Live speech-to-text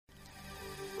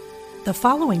The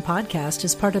following podcast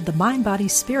is part of the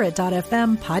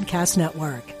MindBodySpirit.fm podcast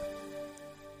network.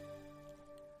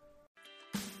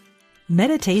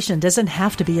 Meditation doesn't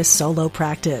have to be a solo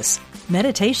practice.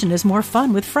 Meditation is more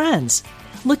fun with friends.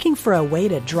 Looking for a way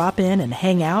to drop in and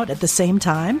hang out at the same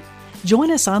time? Join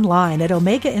us online at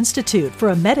Omega Institute for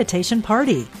a meditation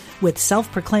party with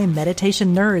self-proclaimed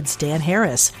meditation nerds Dan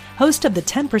Harris, host of the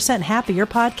 10% Happier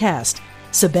podcast,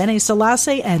 Sebene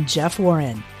Selassie, and Jeff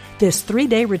Warren. This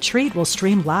 3-day retreat will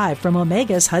stream live from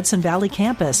Omega's Hudson Valley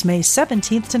campus May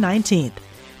 17th to 19th.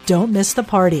 Don't miss the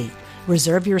party.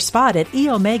 Reserve your spot at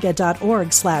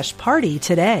eomega.org/party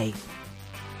today.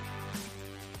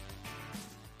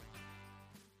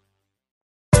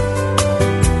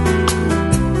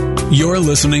 You're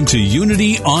listening to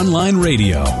Unity Online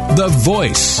Radio, the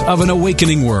voice of an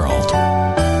awakening world.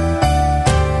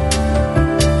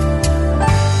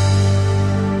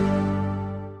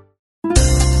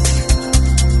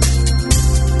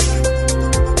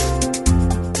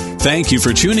 Thank you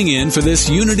for tuning in for this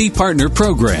Unity Partner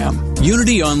Program.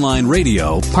 Unity Online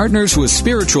Radio partners with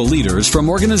spiritual leaders from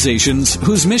organizations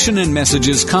whose mission and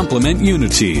messages complement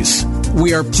Unity's.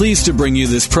 We are pleased to bring you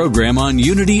this program on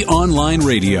Unity Online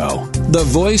Radio, the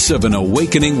voice of an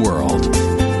awakening world.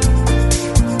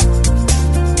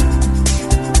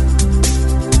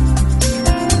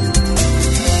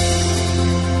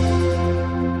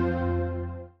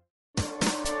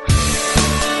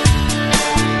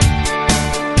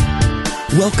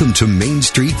 Welcome to Main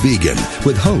Street Vegan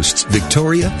with hosts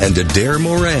Victoria and Adair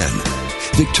Moran.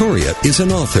 Victoria is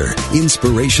an author,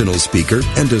 inspirational speaker,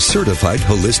 and a certified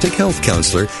holistic health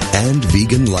counselor and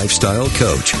vegan lifestyle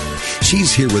coach.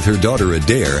 She's here with her daughter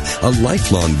Adair, a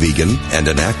lifelong vegan and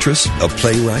an actress, a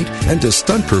playwright, and a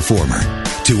stunt performer,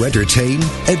 to entertain,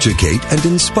 educate, and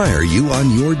inspire you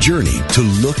on your journey to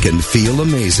look and feel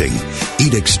amazing,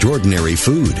 eat extraordinary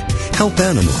food, help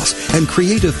animals, and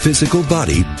create a physical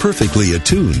body perfectly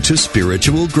attuned to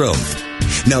spiritual growth.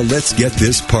 Now let's get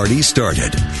this party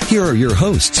started. Here are your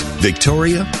hosts,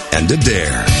 Victoria and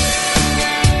Adair.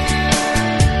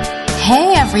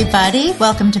 Hey everybody,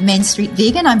 welcome to Main Street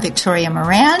Vegan. I'm Victoria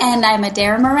Moran. And I'm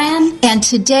Adair Moran. And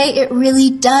today it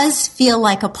really does feel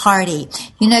like a party.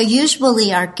 You know,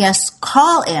 usually our guests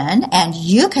call in, and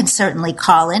you can certainly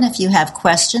call in if you have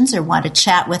questions or want to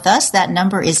chat with us. That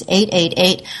number is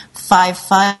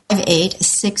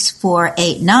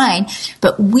 888-558-6489.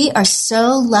 But we are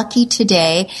so lucky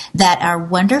today that our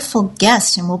wonderful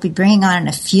guest, and we'll be bringing on in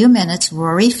a few minutes,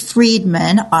 Rory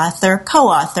Friedman,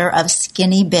 co-author of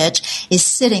Skinny Bitch, is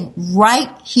sitting right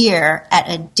here at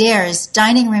Adair's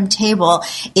dining room table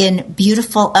in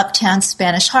beautiful uptown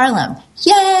Spanish Harlem.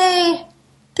 Yay!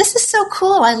 This is so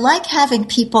cool. I like having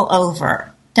people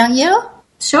over. Don't you?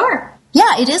 Sure.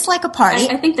 Yeah, it is like a party.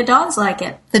 I think the dogs like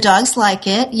it. The dogs like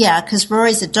it, yeah, because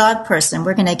Rory's a dog person.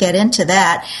 We're going to get into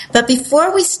that. But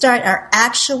before we start our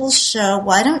actual show,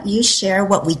 why don't you share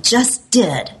what we just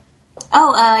did?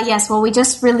 Yes. Well, we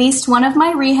just released one of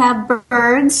my rehab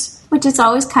birds, which is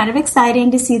always kind of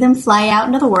exciting to see them fly out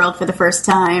into the world for the first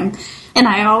time. And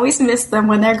I always miss them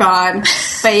when they're gone.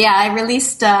 But yeah, I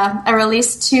released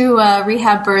 2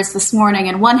 rehab birds this morning,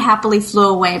 and one happily flew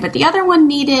away, but the other one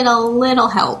needed a little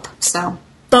help. So.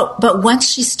 But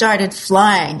once she started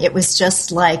flying, it was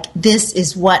just like, this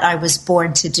is what I was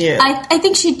born to do. I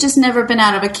think she'd just never been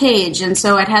out of a cage, and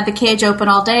so I'd had the cage open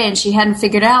all day, and she hadn't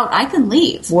figured out I can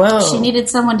leave. Whoa. She needed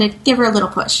someone to give her a little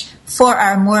push. For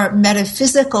our more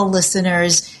metaphysical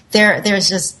listeners, there's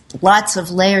just lots of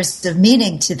layers of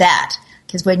meaning to that.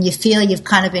 Because when you feel you've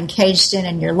kind of been caged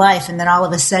in your life, and then all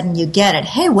of a sudden you get it,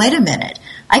 hey, wait a minute,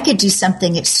 I could do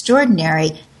something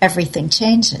extraordinary, everything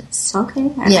changes. Okay.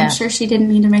 I'm sure she didn't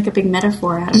mean to make a big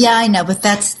metaphor out of it. Yeah, I know, but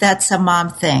that's a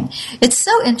mom thing. It's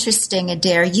so interesting,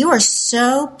 Adair. You are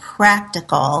so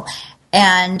practical,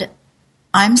 and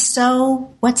I'm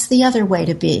so, what's the other way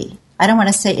to be? I don't want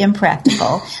to say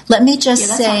impractical. Let me just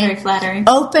that's say not very flattering.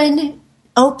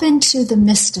 Open to the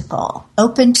mystical,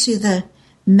 open to the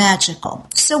magical.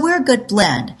 So we're a good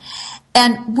blend.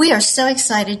 And we are so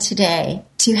excited today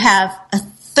to have a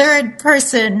third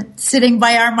person sitting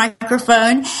by our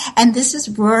microphone, and this is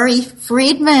Rory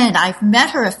Friedman. I've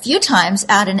met her a few times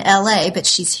out in LA, but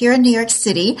she's here in New York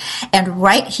City and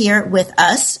right here with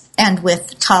us and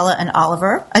with Tala and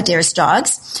Oliver, Adair's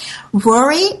dogs.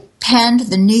 Rory penned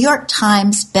the New York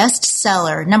Times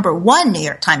bestseller, #1 New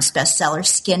York Times bestseller,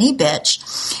 Skinny Bitch,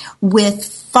 with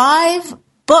 5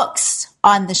 books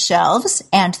on the shelves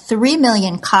and 3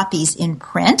 million copies in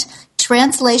print,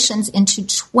 translations into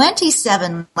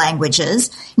 27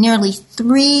 languages, nearly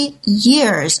 3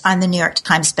 years on the New York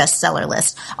Times bestseller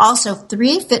list. Also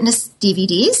 3 fitness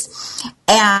DVDs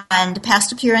And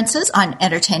past appearances on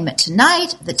Entertainment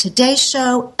Tonight, The Today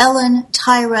Show, Ellen,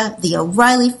 Tyra, The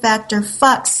O'Reilly Factor,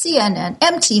 Fox, CNN,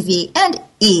 MTV, and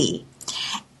E!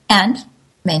 And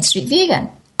Main Street Vegan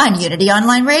on Unity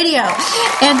Online Radio.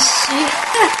 And she...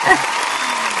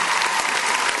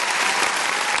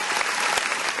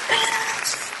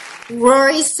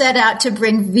 Rory set out to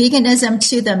bring veganism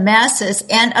to the masses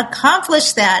and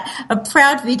accomplished that. A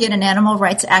proud vegan and animal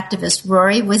rights activist,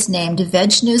 Rory was named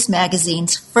Veg News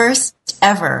Magazine's first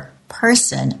ever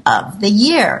Person of the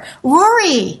Year.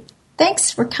 Rory,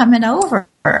 thanks for coming over.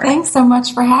 Thanks so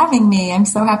much for having me. I'm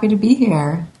so happy to be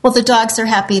here. Well, the dogs are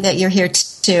happy that you're here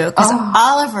too, because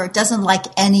Oliver doesn't like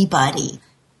anybody.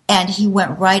 And he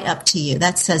went right up to you.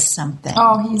 That says something.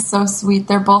 Oh, he's so sweet.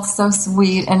 They're both so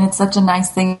sweet. And it's such a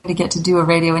nice thing to get to do a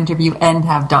radio interview and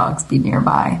have dogs be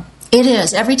nearby. It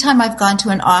is. Every time I've gone to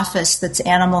an office that's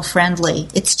animal friendly,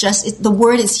 it's just, the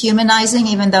word is humanizing,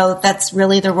 even though that's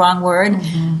really the wrong word.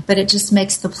 Mm-hmm. But it just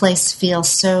makes the place feel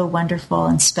so wonderful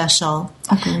and special.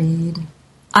 Agreed.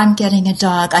 I'm getting a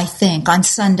dog, I think, on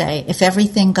Sunday, if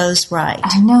everything goes right.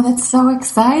 I know, that's so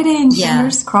exciting. Yeah.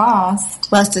 Fingers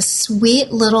crossed. Well, it's a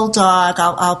sweet little dog.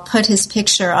 I'll put his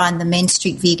picture on the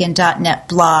mainstreetvegan.net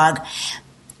blog.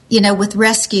 You know, with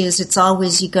rescues, it's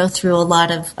always, you go through a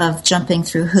lot of jumping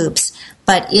through hoops.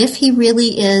 But if he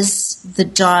really is the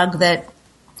dog that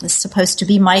is supposed to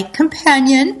be my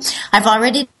companion, I've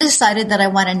already decided that I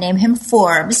want to name him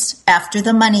Forbes after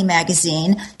the Money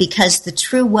magazine, because the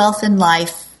true wealth in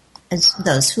life is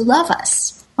those who love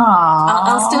us.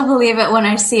 I'll still believe it when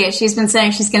I see it. She's been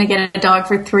saying she's going to get a dog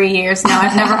for 3 years now.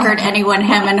 I've never heard anyone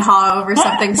hem and haw over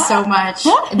something so much.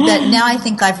 That now I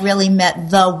think I've really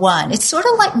met the one. It's sort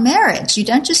of like marriage. You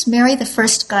don't just marry the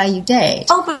first guy you date.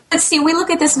 Oh, but see, we look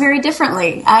at this very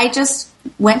differently. I just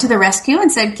went to the rescue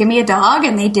and said, give me a dog,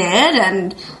 and they did,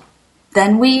 and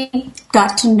then we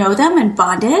got to know them and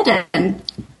bonded, and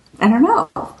I don't know.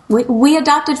 We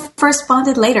adopted first,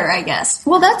 bonded later, I guess.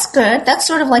 Well, that's good. That's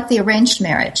sort of like the arranged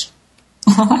marriage.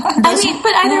 I mean,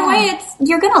 but either way,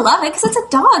 you're going to love it because it's a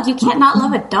dog. You can't not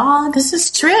love a dog. This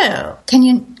is true.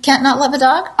 Can't not love a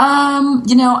dog?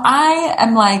 You know, I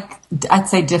am I'd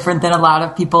say different than a lot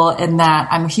of people in that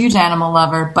I'm a huge animal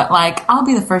lover, but I'll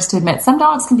be the first to admit some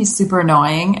dogs can be super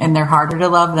annoying and they're harder to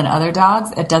love than other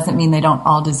dogs. It doesn't mean they don't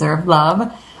all deserve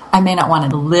love. I may not want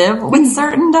to live with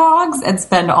certain dogs and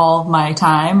spend all of my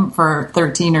time for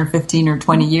 13 or 15 or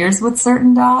 20 years with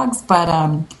certain dogs, but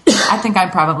I think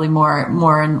I'm probably more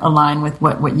in line with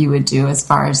what you would do as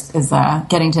far as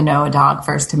getting to know a dog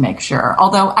first to make sure.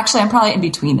 Although, actually, I'm probably in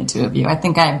between the two of you. I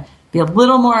think I'd be a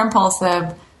little more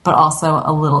impulsive, but also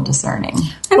a little discerning.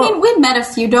 I mean, we met a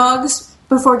few dogs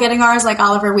before getting ours. Like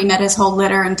Oliver, we met his whole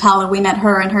litter, and Tala, we met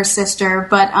her and her sister,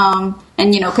 but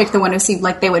and picked the one who seemed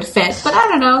like they would fit. But I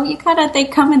don't know, they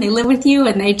come and they live with you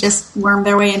and they just worm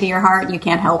their way into your heart and you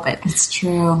can't help it. It's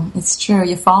true.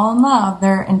 You fall in love.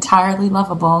 They're entirely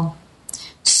lovable.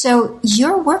 So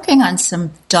you're working on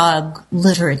some dog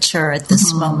literature at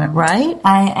this moment, right?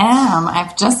 I am.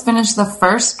 I've just finished the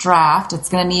first draft. It's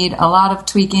going to need a lot of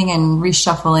tweaking and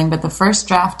reshuffling, but the first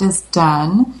draft is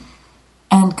done.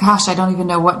 And gosh, I don't even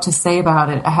know what to say about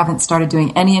it. I haven't started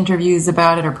doing any interviews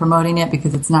about it or promoting it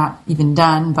because it's not even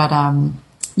done. But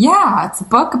yeah, it's a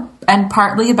book and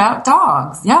partly about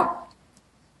dogs. Yep.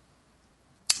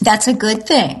 That's a good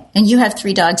thing. And you have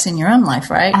 3 dogs in your own life,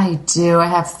 right? I do. I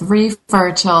have 3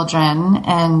 fur children,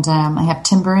 and I have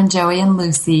Timber and Joey and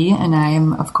Lucy, and I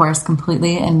am, of course,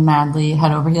 completely and madly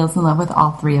head over heels in love with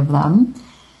all 3 of them.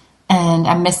 And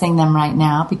I'm missing them right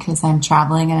now because I'm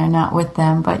traveling and I'm not with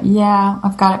them. But yeah,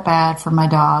 I've got it bad for my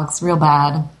dogs, real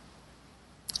bad.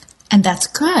 And that's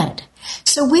good.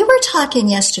 So we were talking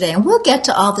yesterday, and we'll get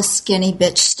to all the skinny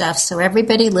bitch stuff. So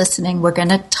everybody listening, we're going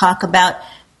to talk about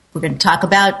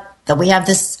that we have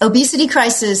this obesity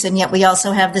crisis, and yet we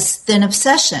also have this thin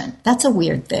obsession. That's a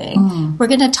weird thing. We're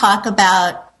going to talk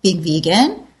about being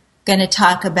vegan. We're going to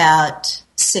talk about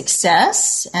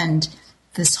success and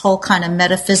this whole kind of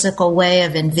metaphysical way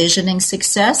of envisioning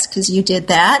success, because you did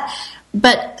that.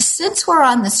 But since we're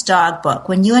on this dog book,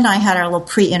 when you and I had our little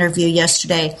pre-interview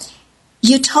yesterday,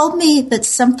 you told me that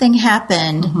something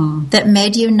happened that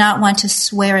made you not want to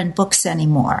swear in books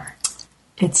anymore.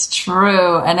 It's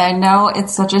true. And I know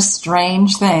it's such a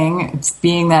strange thing. It's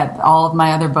being that all of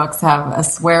my other books have a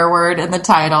swear word in the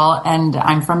title, and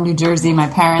I'm from New Jersey. My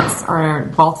parents are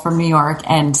both from New York,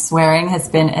 and swearing has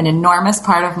been an enormous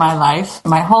part of my life,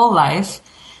 my whole life.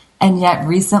 And yet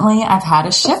recently I've had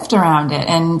a shift around it,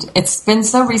 and it's been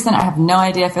so recent I have no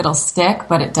idea if it'll stick,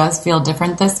 but it does feel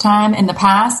different this time. In the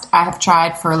past, I have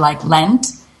tried for Lent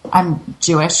I'm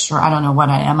Jewish, or I don't know what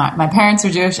I am. My parents are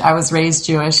Jewish. I was raised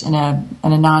Jewish in a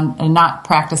not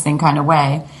practicing kind of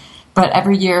way. But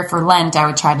every year for Lent, I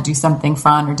would try to do something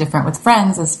fun or different with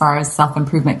friends as far as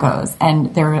self-improvement goes.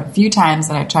 And there were a few times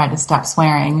that I tried to stop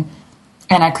swearing,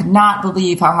 and I could not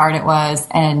believe how hard it was.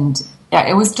 And yeah,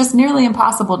 it was just nearly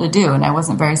impossible to do, and I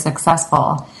wasn't very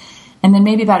successful. And then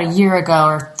maybe about a year ago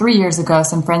or 3 years ago,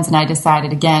 some friends and I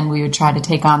decided again we would try to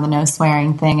take on the no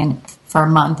swearing thing and for a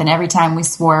month. And every time we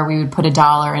swore, we would put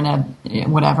 $1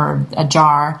 in a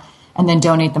jar, and then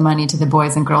donate the money to the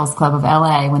Boys and Girls Club of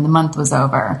LA when the month was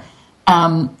over.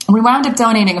 We wound up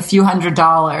donating a few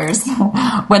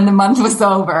 $100s when the month was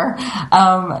over.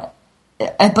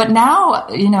 But now,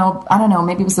 I don't know,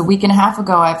 maybe it was a week and a half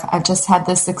ago, I've just had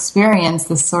this experience,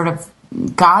 this sort of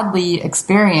godly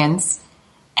experience,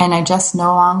 and I just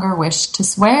no longer wish to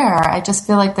swear. I just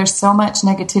feel like there's so much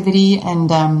negativity, and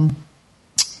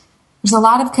there's a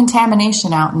lot of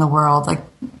contamination out in the world, like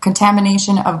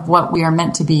contamination of what we are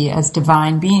meant to be as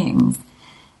divine beings.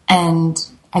 And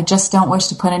I just don't wish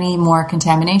to put any more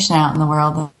contamination out in the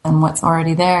world than what's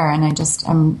already there. And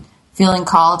I'm feeling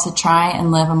called to try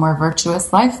and live a more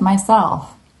virtuous life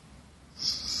myself.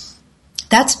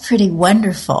 That's pretty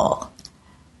wonderful.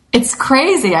 It's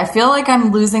crazy. I feel like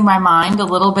I'm losing my mind a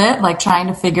little bit, like trying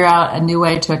to figure out a new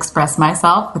way to express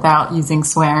myself without using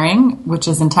swearing, which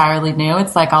is entirely new.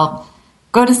 It's like I'll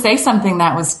go to say something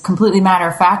that was completely matter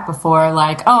of fact before,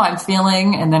 like, oh, I'm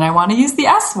feeling, and then I want to use the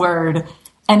S word.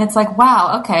 And it's like,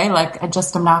 wow, okay, like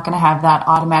I'm not going to have that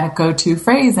automatic go-to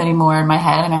phrase anymore in my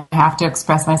head, and I have to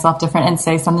express myself different and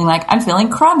say something like, I'm feeling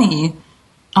crummy.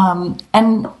 I'm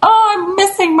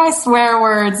missing my swear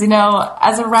words.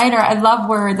 As a writer, I love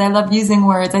words. I love using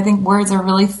words. I think words are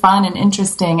really fun and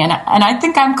interesting. And I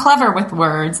think I'm clever with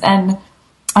words. And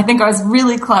I think I was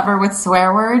really clever with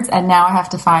swear words. And now I have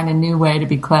to find a new way to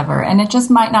be clever. And it just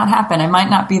might not happen. I might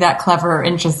not be that clever or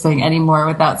interesting anymore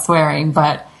without swearing,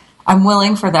 but I'm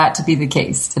willing for that to be the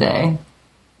case today.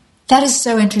 That is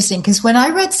so interesting, because when I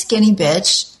read Skinny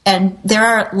Bitch, and there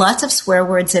are lots of swear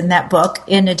words in that book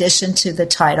in addition to the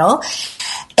title,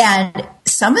 and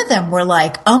some of them were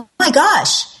like, oh my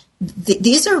gosh,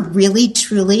 these are really,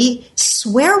 truly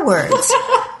swear words.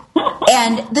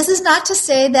 And this is not to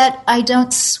say that I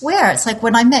don't swear. It's like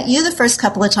when I met you the first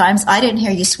couple of times, I didn't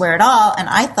hear you swear at all. And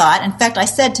I thought, in fact, I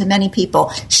said to many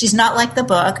people, she's not like the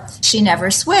book. She never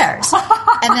swears.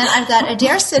 And then I've got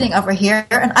Adair sitting over here,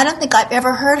 and I don't think I've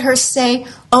ever heard her say,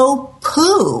 oh,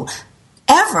 poo,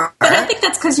 ever. But I think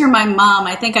that's because you're my mom.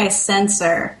 I think I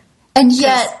censor. And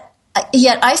yet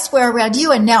I swear around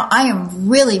you, and now I am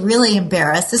really, really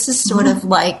embarrassed. This is sort of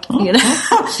like,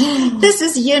 this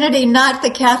is Unity, not the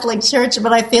Catholic Church,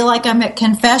 but I feel like I'm at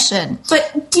confession.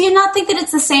 But do you not think that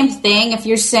it's the same thing if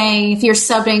you're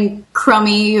subbing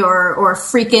crummy or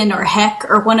freaking or heck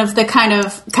or one of the kind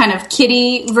of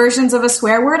kiddie versions of a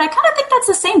swear word? I kind of think that's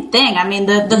the same thing. I mean,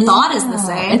 the thought is the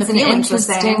same.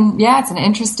 It's an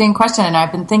interesting question, and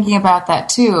I've been thinking about that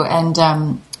too. And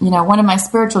one of my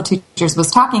spiritual teachers was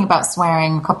talking about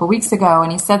swearing a couple weeks ago,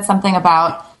 and he said something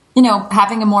about,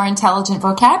 having a more intelligent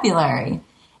vocabulary.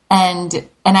 And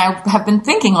I have been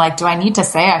thinking, like, do I need to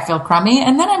say I feel crummy?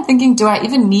 And then I'm thinking, do I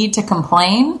even need to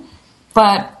complain?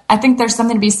 But I think there's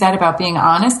something to be said about being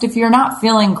honest. If you're not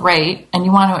feeling great and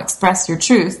you want to express your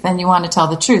truth, then you want to tell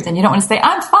the truth. And you don't want to say,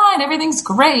 I'm fine, everything's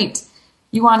great.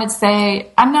 You want to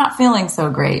say, I'm not feeling so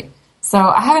great. So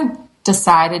I haven't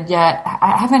decided yet.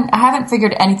 I haven't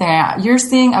figured anything out. You're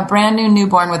seeing a brand new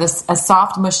newborn with a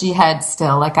soft, mushy head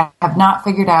still. Like, I have not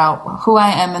figured out who I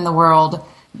am in the world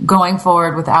going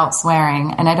forward without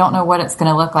swearing. And I don't know what it's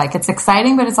going to look like. It's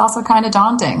exciting, but it's also kind of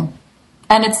daunting.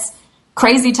 And it's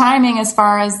crazy timing as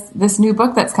far as this new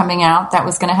book that's coming out that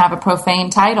was going to have a profane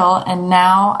title. And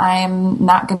now I'm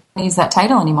not going to use that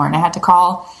title anymore. And I had to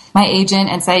call my agent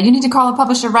and say, you need to call the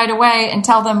publisher right away and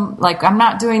tell them, like, I'm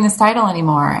not doing this title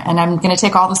anymore. And I'm going to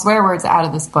take all the swear words out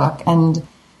of this book and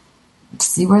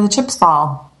see where the chips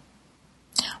fall.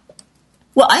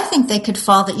 Well, I think they could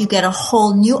fall that you get a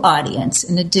whole new audience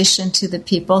in addition to the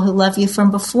people who love you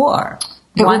from before.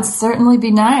 It would certainly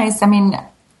be nice. I mean,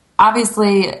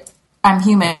 obviously, I'm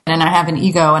human and I have an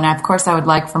ego, and of course I would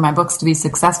like for my books to be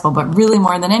successful, but really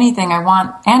more than anything, I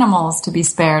want animals to be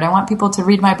spared. I want people to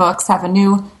read my books, have a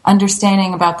new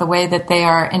understanding about the way that they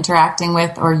are interacting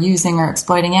with or using or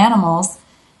exploiting animals,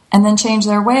 and then change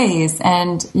their ways.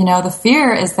 And, the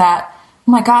fear is that,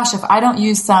 oh my gosh, if I don't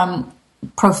use some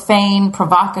profane,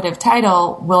 provocative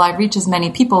title, will I reach as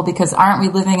many people? Because aren't we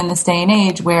living in this day and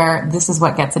age where this is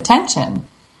what gets attention?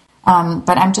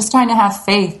 But I'm just trying to have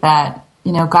faith that,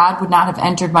 God would not have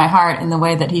entered my heart in the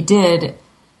way that he did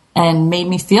and made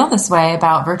me feel this way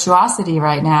about virtuosity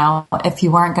right now if he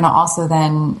weren't going to also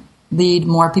then lead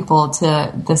more people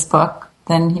to this book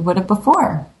than he would have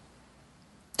before.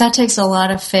 That takes a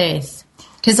lot of faith.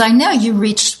 Because I know you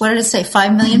reached, what did it say,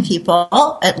 5 million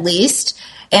people at least.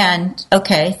 And,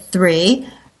 okay, 3.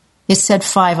 It said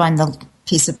 5 on the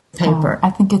piece of paper. I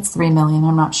think it's 3 million.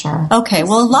 I'm not sure. Okay,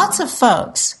 well, lots of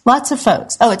folks.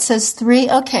 Oh, it says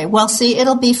 3? Okay, well, see,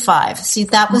 it'll be 5. See,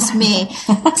 that was me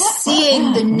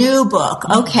seeing the new book.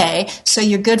 Okay, so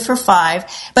you're good for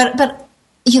 5. But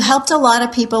you helped a lot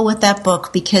of people with that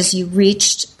book because you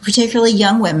reached particularly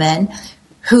young women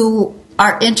who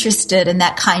are interested in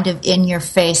that kind of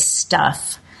in-your-face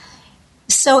stuff.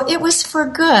 So it was for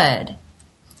good.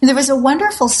 There was a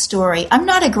wonderful story. I'm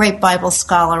not a great Bible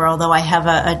scholar, although I have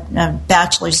a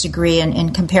bachelor's degree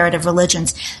in comparative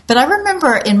religions. But I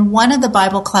remember in one of the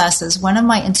Bible classes, one of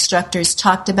my instructors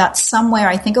talked about somewhere,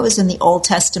 I think it was in the Old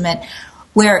Testament,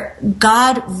 where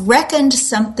God reckoned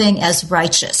something as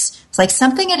righteous. It's like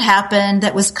something had happened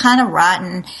that was kind of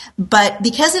rotten, but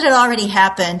because it had already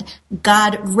happened,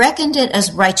 God reckoned it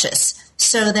as righteous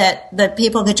so that the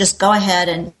people could just go ahead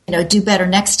and do better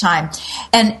next time.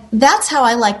 And that's how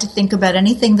I like to think about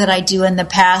anything that I do in the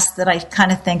past that I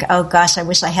kind of think, oh gosh, I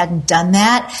wish I hadn't done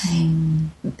that.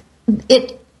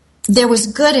 There was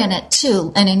good in it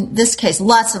too, and in this case,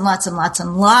 lots and lots and lots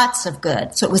and lots of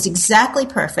good. So it was exactly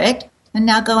perfect. And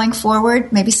now going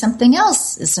forward, maybe something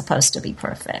else is supposed to be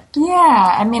perfect.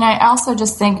 Yeah, I mean, I also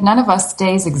just think none of us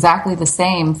stays exactly the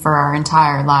same for our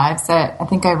entire lives. I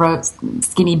think I wrote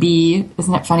Skinny Bee.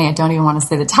 Isn't it funny? I don't even want to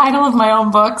say the title of my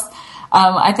own books.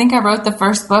 I think I wrote the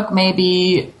first book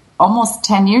maybe almost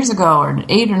 10 years ago or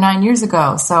 8 or 9 years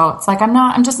ago. So it's like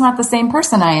I'm just not the same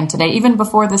person I am today. Even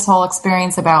before this whole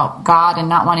experience about God and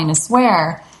not wanting to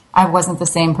swear, I wasn't the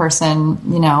same person,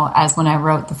 as when I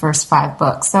wrote the first 5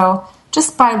 books. So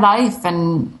just by life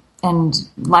and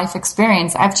life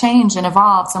experience, I've changed and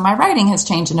evolved. So my writing has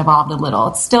changed and evolved a little.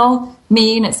 It's still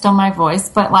me and it's still my voice.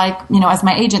 But as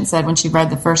my agent said when she read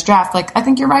the first draft, I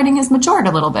think your writing has matured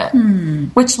a little bit,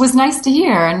 which was nice to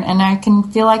hear. And I can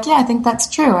feel I think that's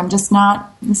true. I'm just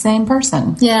not the same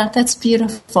person. Yeah, that's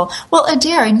beautiful. Well,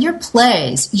 Adair, in your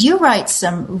plays, you write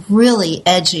some really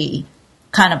edgy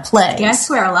kind of plays. Yeah, I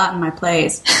swear a lot in my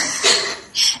plays.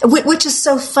 Which is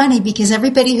so funny because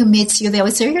everybody who meets you, they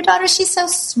always say, your daughter, she's so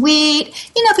sweet,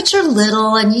 but you're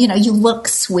little and, you look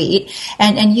sweet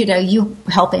and you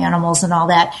help animals and all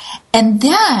that. And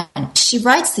then she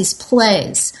writes these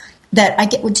plays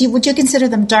that would you consider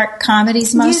them dark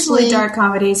comedies mostly? Usually dark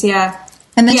comedies, yeah.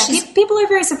 And then people are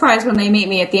very surprised when they meet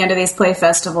me at the end of these play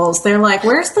festivals. They're like,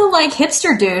 where's the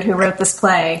hipster dude who wrote this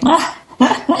play?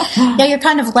 Yeah, you're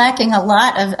kind of lacking a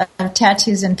lot of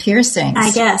tattoos and piercings.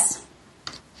 I guess.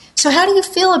 So how do you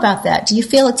feel about that? Do you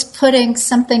feel it's putting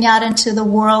something out into the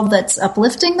world that's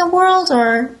uplifting the world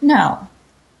or no?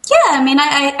 Yeah, I mean,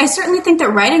 I certainly think that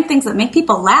writing things that make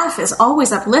people laugh is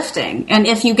always uplifting. And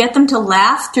if you get them to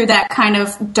laugh through that kind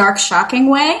of dark, shocking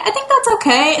way, I think that's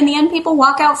okay. In the end, people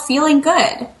walk out feeling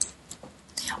good.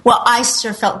 Well, I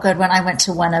sure felt good when I went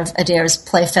to one of Adair's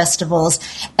play festivals.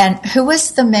 And who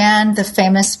was the man, the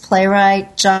famous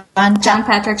playwright, John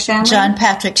Patrick Shanley? John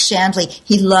Patrick Shanley.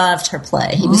 He loved her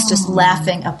play. He was just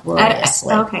laughing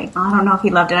uproariously. Okay, I don't know if he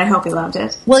loved it. I hope he loved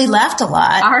it. Well, he laughed a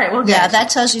lot. All right, well, good. Yeah,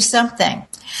 that tells you something.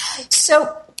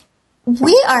 So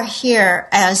we are here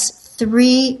as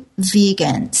 3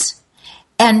 vegans,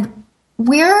 and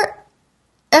we're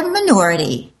a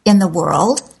minority in the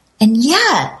world, and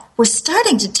yet we're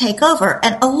starting to take over.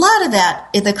 And a lot of that,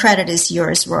 the credit is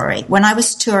yours, Rory. When I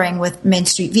was touring with Main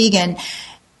Street Vegan,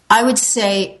 I would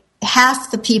say half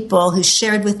the people who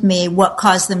shared with me what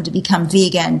caused them to become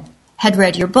vegan had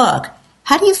read your book.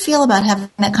 How do you feel about having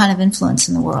that kind of influence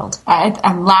in the world?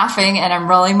 I'm laughing and I'm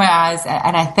rolling my eyes,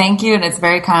 and I thank you, and it's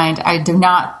very kind. I do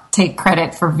not take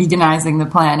credit for veganizing the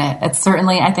planet. It's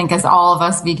certainly, I think, as all of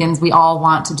us vegans, we all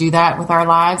want to do that with our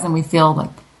lives, and we feel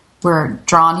like we're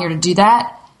drawn here to do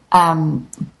that.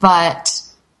 But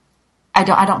I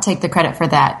don't take the credit for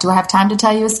that. Do I have time to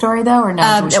tell you a story, though, or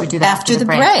no? Should we do that after the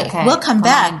break? Okay. We'll come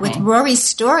back with Rory's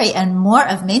story and more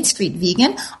of Main Street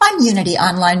Vegan on Unity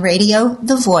Online Radio,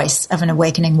 the voice of an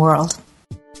awakening world.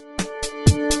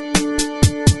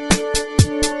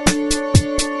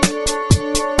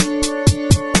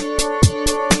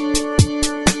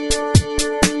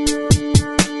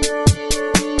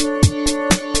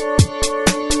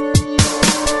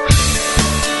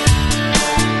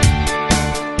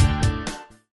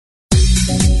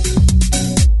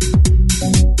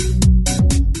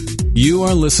 You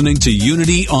are listening to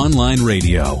Unity Online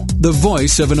Radio, the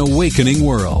voice of an awakening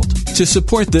world. To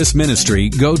support this ministry,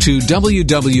 go to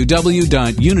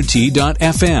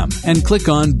www.unity.fm and click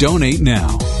on Donate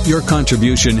Now. Your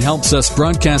contribution helps us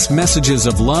broadcast messages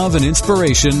of love and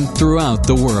inspiration throughout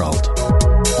the world.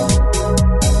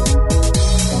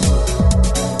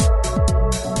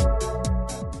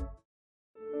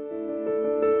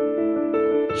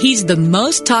 He's the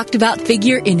most talked about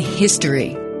figure in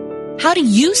history. How do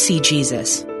you see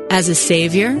Jesus? As a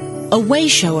savior, a way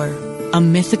shower, a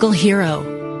mythical hero?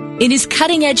 In his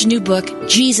cutting-edge new book,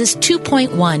 Jesus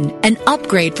 2.1, an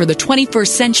upgrade for the 21st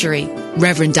century,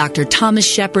 Reverend Dr. Thomas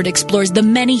Shepard explores the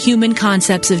many human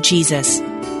concepts of Jesus.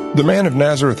 The man of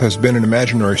Nazareth has been an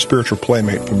imaginary spiritual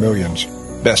playmate for millions.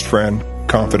 Best friend,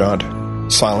 confidant,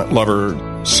 silent lover,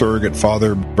 surrogate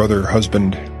father, brother,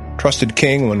 husband, trusted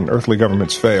king when earthly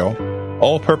governments fail,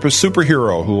 all-purpose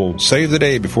superhero who will save the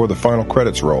day before the final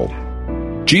credits roll.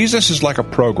 Jesus is like a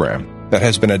program that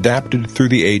has been adapted through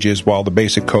the ages while the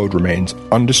basic code remains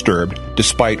undisturbed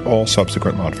despite all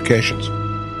subsequent modifications.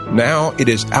 Now it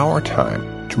is our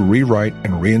time to rewrite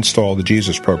and reinstall the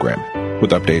Jesus program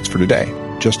with updates for today,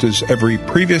 just as every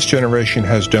previous generation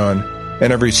has done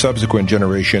and every subsequent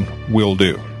generation will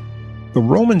do. The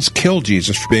Romans killed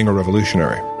Jesus for being a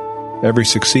revolutionary. Every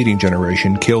succeeding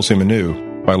generation kills him anew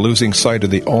by losing sight of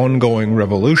the ongoing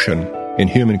revolution in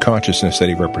human consciousness that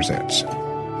he represents.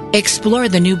 Explore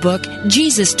the new book,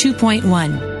 Jesus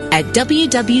 2.1, at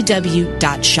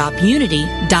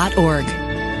www.shopunity.org.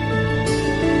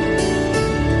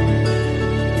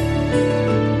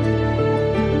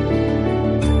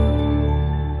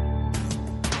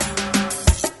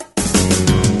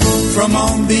 From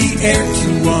on the air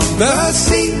to on the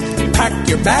sea, pack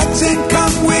your bags and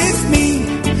come with me.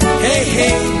 Hey,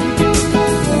 hey,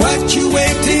 what you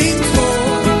waiting for?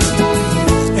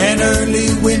 An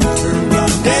early winter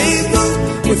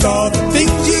rendezvous with all the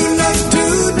things you love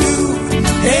to do.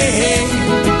 Hey, hey,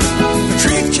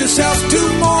 treat yourself to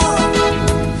more.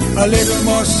 A little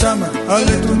more summer, a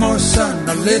little more sun,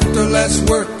 a little less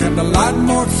work and a lot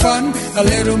more fun. A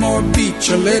little more beach,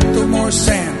 a little more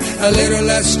sand, a little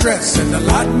less stress and a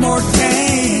lot more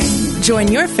tan.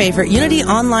 Join your favorite Unity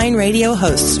Online Radio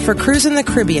hosts for Cruise in the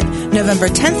Caribbean, November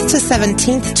 10th to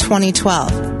 17th,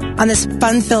 2012. On this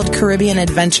fun-filled Caribbean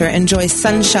adventure, enjoy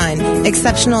sunshine,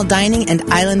 exceptional dining, and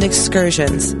island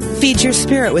excursions. Feed your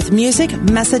spirit with music,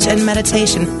 message, and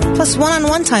meditation, plus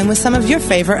one-on-one time with some of your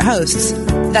favorite hosts.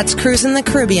 That's Cruise in the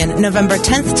Caribbean, November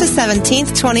 10th to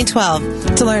 17th,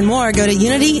 2012. To learn more, go to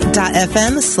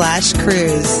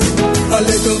unity.fm/cruise. A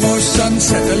little more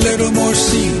sunset, a little more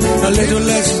sea, a little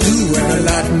less do, and a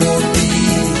lot more be.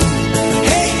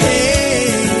 Hey,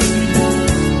 hey.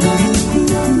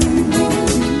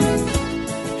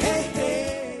 Hey,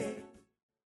 hey.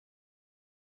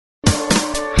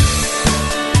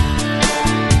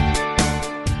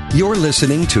 You're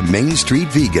listening to Main Street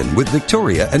Vegan with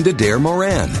Victoria and Adair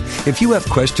Moran. If you have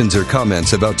questions or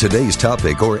comments about today's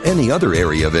topic or any other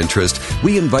area of interest,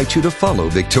 we invite you to follow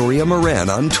Victoria Moran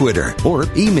on Twitter or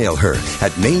email her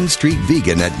at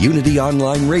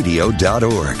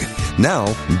mainstreetvegan@unityonlineradio.org.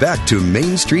 Now, back to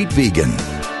Main Street Vegan.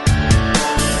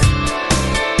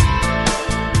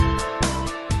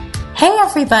 Hey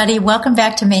everybody, welcome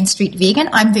back to Main Street Vegan.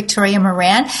 I'm Victoria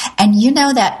Moran, and you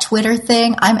know that Twitter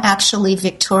thing? I'm actually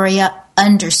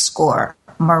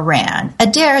Victoria_Moran.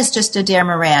 Adair is just Adair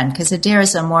Moran, because Adair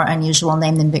is a more unusual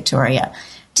name than Victoria.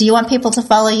 Do you want people to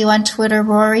follow you on Twitter,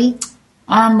 Rory?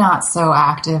 I'm not so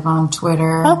active on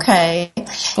Twitter. Okay.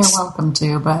 They're welcome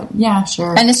to, but yeah,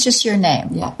 sure. And it's just your name?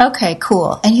 Yeah. Okay,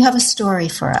 cool. And you have a story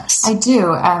for us. I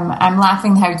do. I'm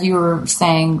laughing how you were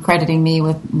saying, crediting me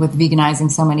with veganizing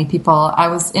so many people. I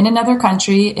was in another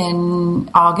country in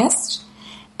August,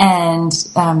 and,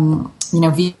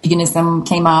 veganism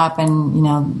came up,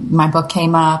 and, my book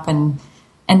came up, and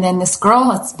then this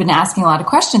girl has been asking a lot of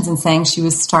questions and saying she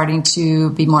was starting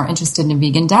to be more interested in a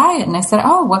vegan diet. And I said,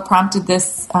 oh, what prompted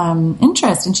this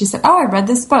interest? And she said, oh, I read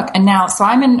this book. And now, so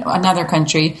I'm in another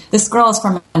country. This girl is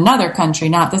from another country,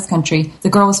 not this country. The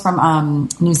girl was from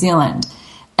New Zealand.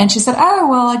 And she said, oh,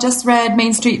 well, I just read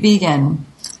Main Street Vegan.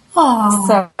 Oh.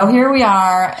 So here we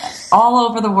are all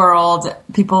over the world.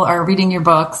 People are reading your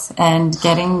books and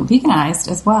getting veganized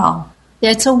as well.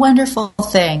 Yeah, it's a wonderful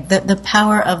thing, the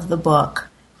power of the book.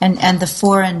 And the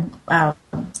foreign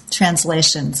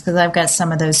translations, because I've got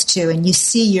some of those too. And you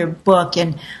see your book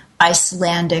in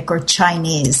Icelandic or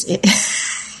Chinese.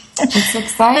 It's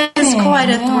exciting. It's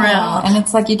quite a thrill. And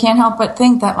it's like you can't help but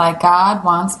think that like God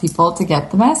wants people to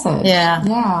get the message. Yeah.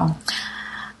 Yeah.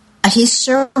 He's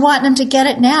sure wanting them to get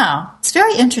it now. It's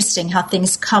very interesting how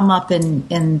things come up in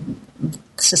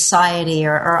society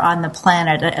or on the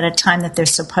planet at a time that they're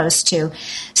supposed to.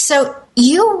 So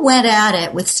you went at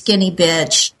it with Skinny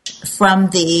Bitch from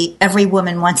the every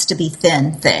woman wants to be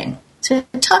thin thing. So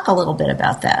talk a little bit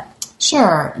about that.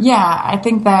 Sure. Yeah. I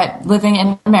think that living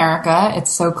in America,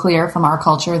 it's so clear from our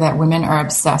culture that women are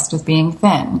obsessed with being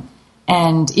thin.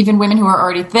 And even women who are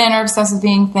already thin are obsessed with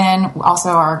being thin. Also,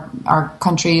 our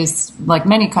country is, like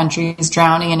many countries,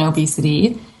 drowning in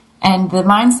obesity. And the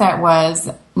mindset was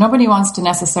nobody wants to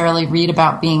necessarily read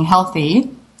about being healthy.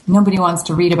 Nobody wants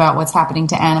to read about what's happening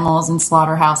to animals in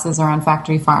slaughterhouses or on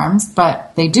factory farms.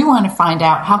 But they do want to find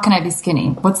out, how can I be skinny?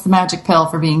 What's the magic pill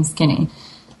for being skinny?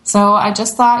 So I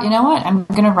just thought, you know what, I'm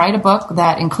going to write a book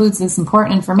that includes this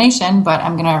important information, but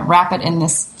I'm going to wrap it in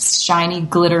this shiny,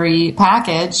 glittery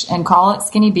package and call it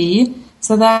Skinny Bee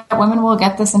so that women will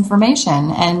get this information.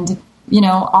 And, you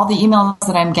know, all the emails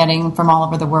that I'm getting from all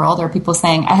over the world are people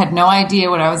saying, I had no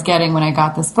idea what I was getting when I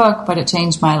got this book, but it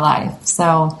changed my life.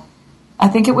 So I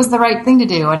think it was the right thing to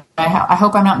do. I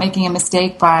hope I'm not making a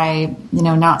mistake by, you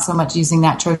know, not so much using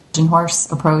that Trojan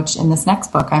horse approach in this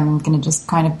next book. I'm going to just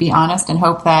kind of be honest and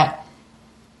hope that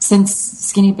since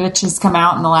Skinny Bitch has come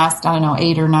out in the last,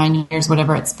 8 or 9 years,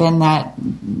 whatever it's been, that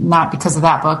not because of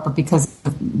that book, but because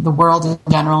of the world in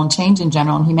general and change in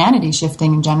general and humanity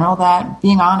shifting in general, that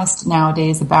being honest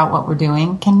nowadays about what we're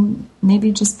doing can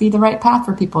maybe just be the right path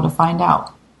for people to find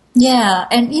out. Yeah,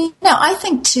 and I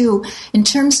think too, in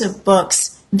terms of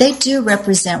books, they do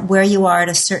represent where you are at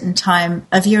a certain time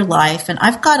of your life. And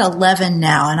I've got 11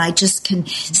 now, and I just can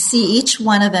see each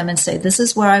one of them and say, this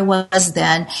is where I was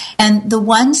then. And the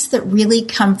ones that really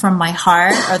come from my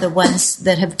heart are the ones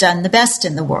that have done the best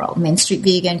in the world. Main Street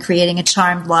Vegan, Creating a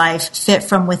Charmed Life, Fit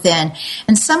from Within.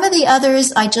 And some of the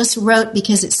others I just wrote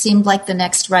because it seemed like the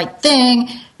next right thing.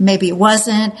 Maybe it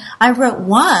wasn't. I wrote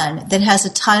one that has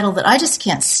a title that I just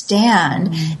can't stand.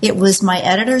 Mm-hmm. It was my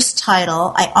editor's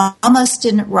title. I almost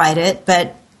didn't write it,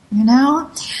 but,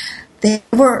 they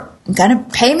were going to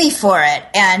pay me for it,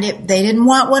 and they didn't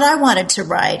want what I wanted to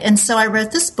write. And so I wrote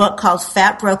this book called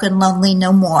Fat, Broken, Lonely,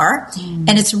 No More. Mm-hmm.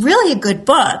 And it's really a good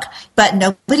book, but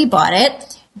nobody bought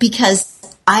it because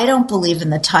I don't believe in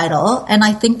the title, and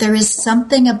I think there is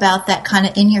something about that kind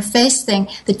of in-your-face thing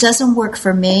that doesn't work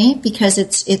for me because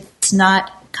it's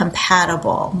not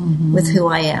compatible with who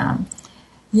I am.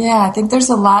 Yeah, I think there's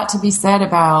a lot to be said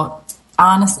about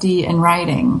honesty in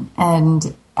writing,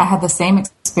 and I had the same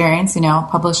experience,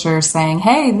 publishers saying,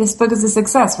 hey, this book is a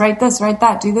success, write this, write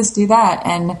that, do this, do that,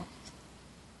 and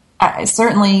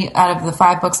certainly out of the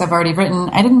 5 books I've already written,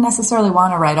 I didn't necessarily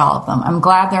want to write all of them. I'm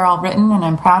glad they're all written, and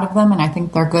I'm proud of them, and I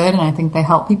think they're good, and I think they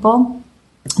help people,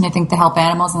 and I think they help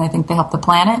animals, and I think they help the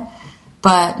planet.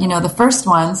 But, the first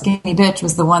one, Skinny Bitch,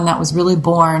 was the one that was really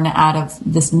born out of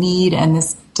this need and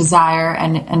this desire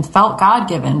and felt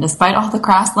God-given. Despite all the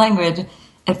crass language,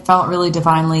 it felt really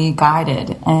divinely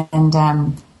guided. And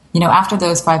after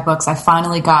those 5 books, I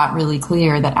finally got really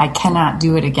clear that I cannot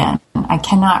do it again. I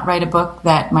cannot write a book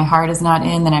that my heart is not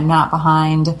in, that I'm not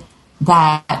behind,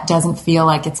 that doesn't feel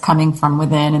like it's coming from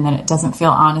within, and that it doesn't feel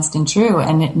honest and true.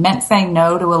 And it meant saying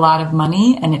no to a lot of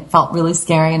money, and it felt really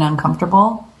scary and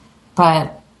uncomfortable.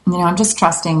 But, I'm just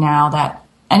trusting now that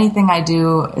anything I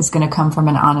do is going to come from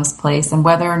an honest place, and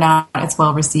whether or not it's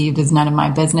well received is none of my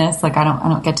business. Like I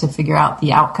don't get to figure out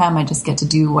the outcome. I just get to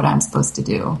do what I'm supposed to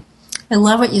do. I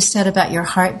love what you said about your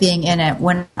heart being in it.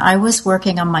 When I was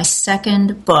working on my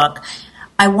second book,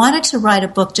 I wanted to write a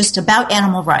book just about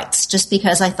animal rights, just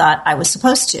because I thought I was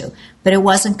supposed to, but it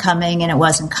wasn't coming, and it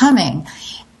wasn't coming.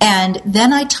 And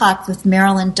then I talked with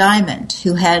Marilyn Diamond,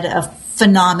 who had a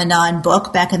phenomenon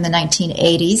book back in the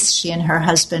 1980s. She and her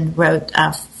husband wrote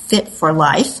Fit for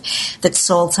Life that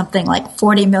sold something like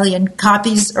 40 million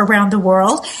copies around the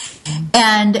world.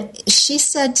 And she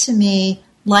said to me,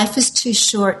 life is too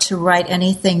short to write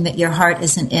anything that your heart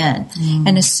isn't in.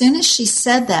 And as soon as she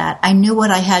said that, I knew what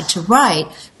I had to write,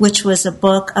 which was a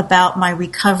book about my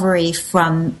recovery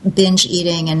from binge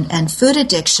eating and food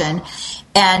addiction.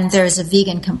 And there's a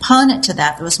vegan component to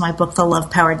that. That was my book, The Love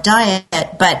Powered Diet.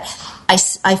 But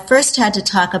I first had to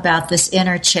talk about this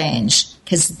inner change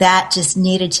because that just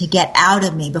needed to get out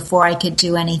of me before I could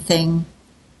do anything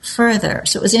further.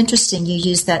 So it was interesting you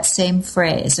used that same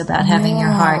phrase about having your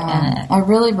heart in it. I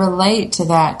really relate to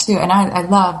that too. And I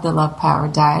love The Love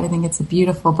Powered Diet. I think it's a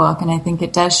beautiful book, and I think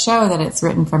it does show that it's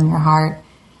written from your heart.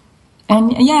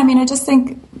 And I just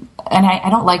think, and I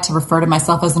don't like to refer to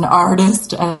myself as an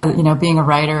artist, being a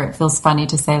writer, it feels funny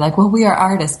to say we are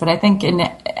artists, but I think in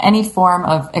any form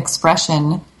of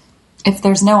expression, if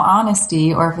there's no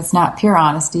honesty or if it's not pure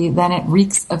honesty, then it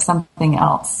reeks of something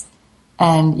else.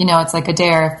 And, you know, it's like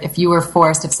Adair, if you were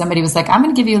forced, if somebody was like, I'm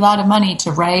going to give you a lot of money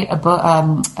to write a book,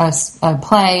 a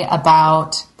play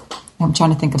about, I'm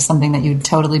trying to think of something that you'd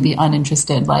totally be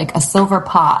uninterested, like a silver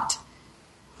pot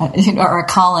or a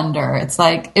colander. It's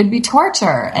like, it'd be torture.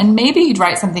 And maybe you'd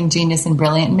write something genius and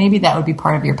brilliant, and maybe that would be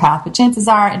part of your path. But chances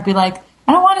are it'd be like,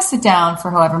 I don't want to sit down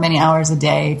for however many hours a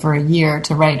day for a year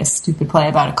to write a stupid play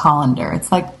about a colander.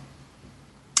 It's like,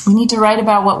 we need to write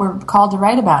about what we're called to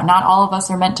write about. Not all of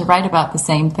us are meant to write about the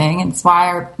same thing. And it's why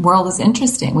our world is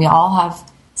interesting. We all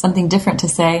have something different to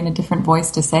say and a different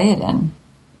voice to say it in.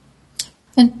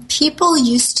 And people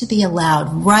used to be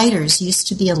allowed, writers used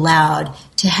to be allowed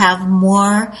to have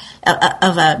more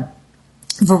of a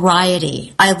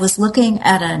variety. I was looking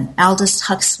at an Aldous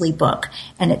Huxley book,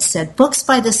 and it said books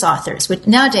by this author, which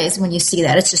nowadays when you see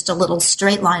that, it's just a little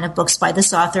straight line of books by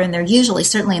this author, and they're usually,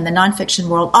 certainly in the nonfiction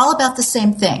world, all about the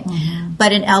same thing. Mm-hmm.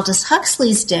 But in Aldous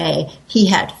Huxley's day, he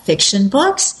had fiction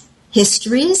books,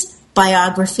 histories,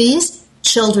 biographies,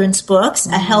 children's books,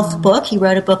 a health book. He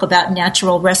wrote a book about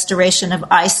natural restoration of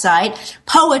eyesight,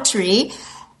 poetry.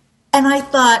 And I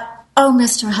thought, oh,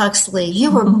 Mr. Huxley,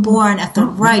 you were born at the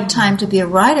right time to be a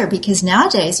writer, because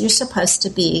nowadays you're supposed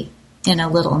to be in a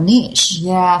little niche.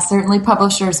 Yeah, certainly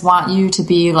publishers want you to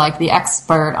be like the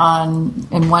expert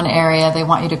in one area. They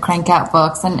want you to crank out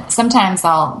books. And sometimes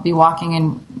I'll be walking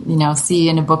and, you know, see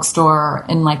in a bookstore,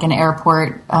 in like an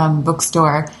airport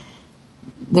bookstore,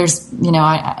 there's, you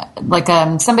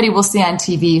know, somebody we'll see on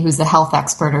TV who's a health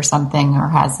expert or something, or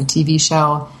has a TV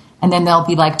show, and then there'll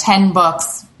be like 10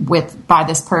 books by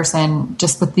this person,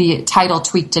 just with the title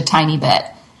tweaked a tiny bit.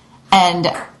 And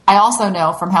I also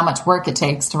know from how much work it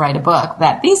takes to write a book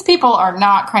that these people are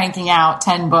not cranking out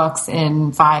 10 books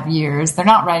in 5 years. They're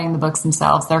not writing the books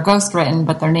themselves. They're ghostwritten,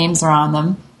 but their names are on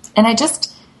them. And I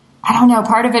don't know,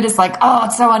 part of it is like, oh,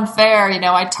 it's so unfair. You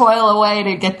know, I toil away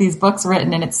to get these books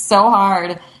written, and it's so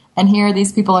hard. And here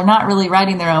these people are not really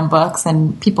writing their own books,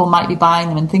 and people might be buying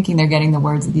them and thinking they're getting the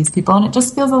words of these people. And it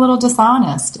just feels a little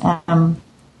dishonest.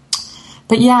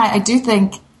 But yeah, I do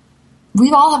think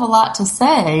we all have a lot to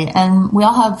say, and we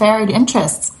all have varied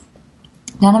interests.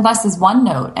 None of us is one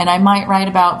note. And I might write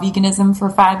about veganism for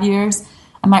 5 years.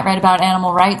 I might write about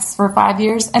animal rights for 5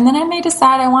 years, and then I may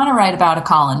decide I want to write about a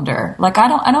colander. Like, I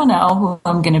don't know who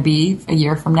I'm going to be a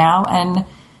year from now, and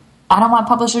I don't want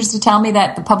publishers to tell me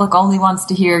that the public only wants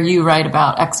to hear you write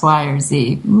about X, Y, or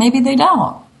Z. Maybe they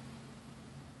don't.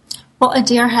 Well,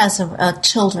 Adair has a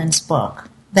children's book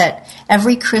that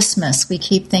every Christmas we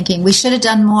keep thinking we should have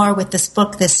done more with this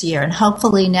book this year. And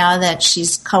hopefully now that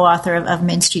she's co-author of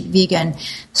Main Street Vegan,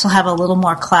 she'll have a little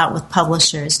more clout with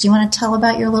publishers. Do you want to tell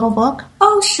about your little book?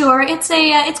 Oh, sure.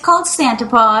 It's called Santa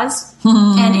Paws,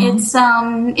 and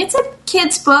it's a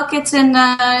kid's book. It's in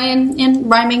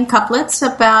rhyming couplets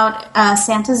about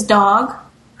Santa's dog,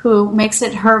 who makes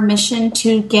it her mission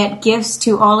to get gifts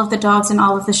to all of the dogs in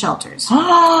all of the shelters.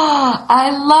 I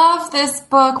love this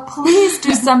book. Please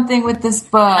do something with this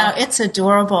book. Oh, it's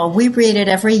adorable. We read it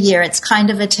every year. It's kind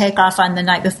of a takeoff on The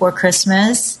Night Before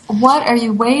Christmas. What are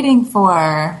you waiting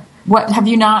for? What have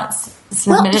you not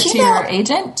submitted to your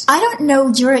agent? I don't know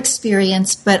your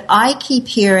experience, but I keep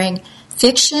hearing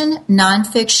fiction,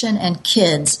 nonfiction, and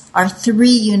kids are 3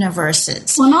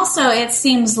 universes. Well, and also it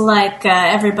seems like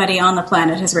everybody on the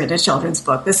planet has written a children's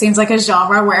book. This seems like a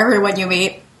genre where everyone you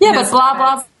meet... Yeah, but blah,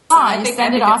 blah, blah. You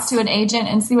send it off to an agent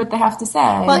and see what they have to say.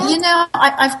 Well, you know,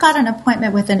 I've got an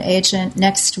appointment with an agent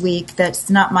next week that's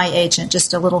not my agent,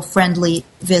 just a little friendly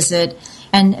visit.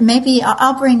 And maybe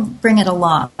I'll bring it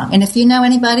along. And if you know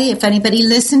anybody, if anybody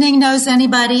listening knows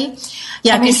anybody,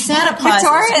 yeah, I mean, Santa Paws.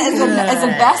 Victoria is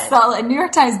a New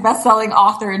York Times bestselling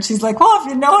author, and she's like, well,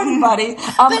 if you know anybody,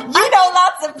 but you know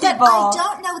lots of people. But I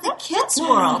don't know the kids'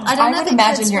 world. I would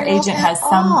imagine your agent has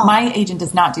some. My agent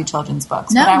does not do children's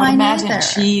books, no, but I would imagine neither.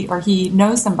 She or he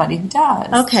knows somebody who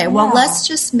does. Okay, well, let's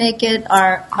just make it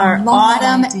our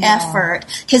autumn effort,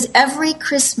 because every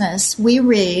Christmas we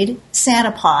read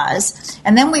Santa Paws.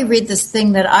 And then we read this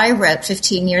thing that I read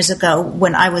 15 years ago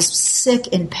when I was sick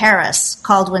in Paris,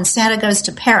 called When Santa Goes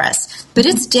to Paris. But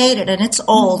it's dated and it's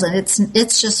old, and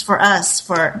it's just for us,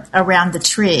 for around the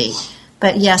tree.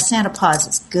 But yeah, Santa Paws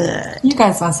is good. You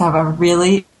guys must have a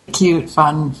really cute,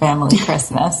 fun family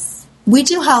Christmas. We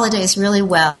do holidays really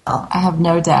well. I have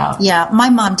no doubt. Yeah,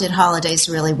 my mom did holidays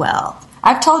really well.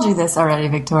 I've told you this already,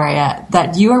 Victoria,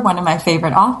 that you are one of my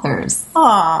favorite authors.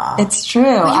 Aw. It's true.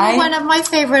 You're one of my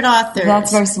favorite authors.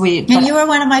 That's very sweet. And you were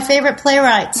one of my favorite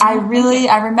playwrights. I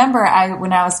remember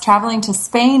when I was traveling to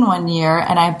Spain one year,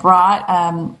 and I brought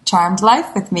Charmed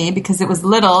Life with me because it was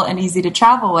little and easy to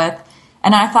travel with.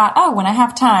 And I thought, oh, when I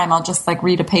have time, I'll just like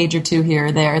read a page or two here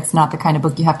or there. It's not the kind of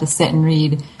book you have to sit and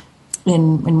read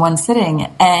in one sitting.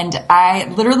 And I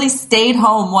literally stayed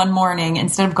home one morning.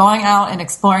 Instead of going out and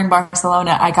exploring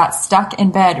Barcelona, I got stuck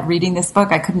in bed reading this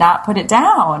book. I could not put it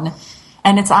down.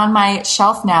 And it's on my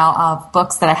shelf now of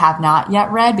books that I have not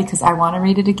yet read because I want to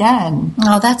read it again.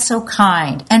 Oh, that's so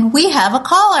kind. And we have a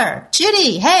caller.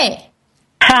 Judy, hey.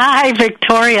 Hi,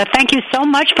 Victoria. Thank you so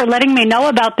much for letting me know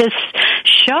about this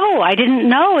show. I didn't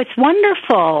know. It's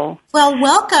wonderful. Well,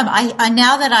 welcome. I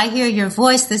now that I hear your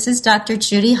voice, this is Dr.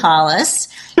 Judy Hollis,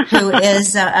 who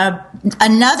is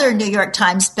another New York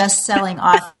Times best-selling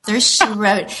author. She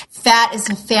wrote Fat is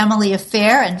a Family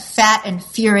Affair and Fat and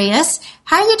Furious.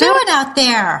 How are you doing out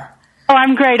there? Oh,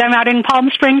 I'm great. I'm out in Palm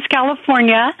Springs,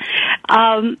 California.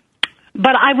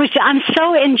 But I'm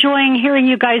so enjoying hearing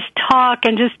you guys talk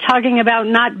and just talking about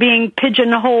not being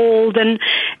pigeonholed and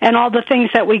all the things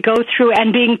that we go through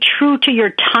and being true to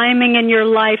your timing in your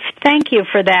life. Thank you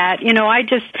for that.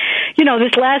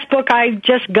 This last book I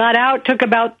just got out took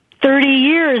about 30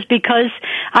 years because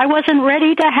I wasn't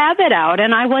ready to have it out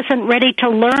and I wasn't ready to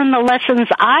learn the lessons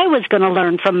I was going to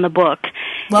learn from the book.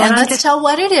 Well, and let's tell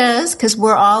what it is because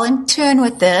we're all in tune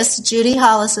with this. Judy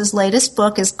Hollis's latest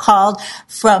book is called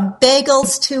From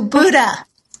Bagels to Buddha.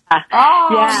 Oh,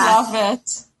 I love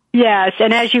it. Yes,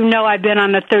 and as you know, I've been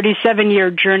on a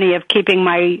 37-year journey of keeping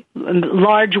my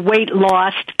large weight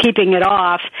lost, keeping it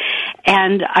off.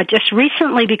 And just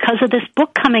recently, because of this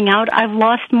book coming out, I've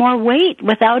lost more weight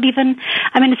without even,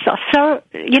 it's so,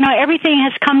 everything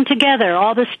has come together.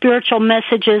 All the spiritual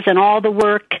messages and all the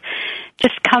work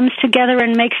just comes together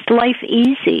and makes life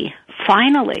easy.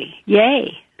 Finally.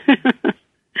 Yay.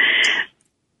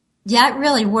 Yeah, it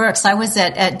really works. I was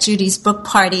at Judy's book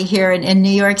party here in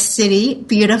New York City.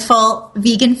 Beautiful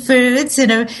vegan foods in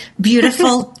a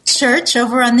beautiful church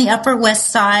over on the Upper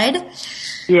West Side.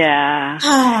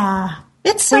 Yeah.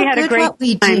 It's so good what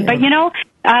we do. But,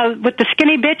 with the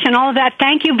Skinny Bitch and all of that,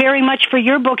 thank you very much for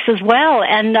your books as well.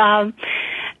 And,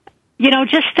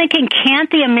 just thinking, can't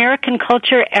the American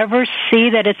culture ever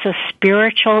see that it's a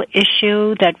spiritual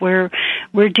issue, that we're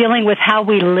dealing with how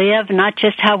we live, not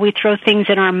just how we throw things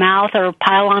in our mouth or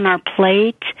pile on our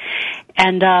plate?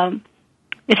 And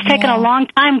it's taken a long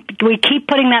time. We keep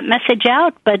putting that message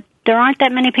out, but there aren't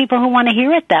that many people who want to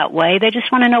hear it that way. They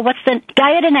just want to know what's the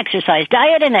diet and exercise.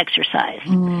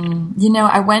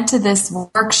 I went to this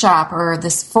workshop or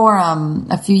this forum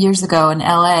a few years ago in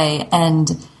LA,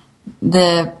 and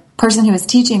the person who was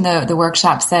teaching the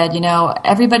workshop said,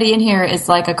 everybody in here is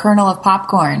like a kernel of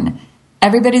popcorn.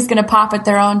 Everybody's going to pop at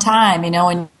their own time.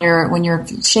 When you're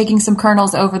shaking some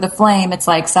kernels over the flame, it's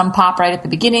like some pop right at the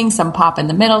beginning, some pop in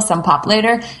the middle, some pop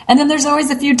later, and then there's always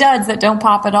a few duds that don't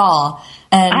pop at all.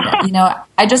 And,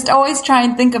 I just always try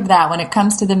and think of that when it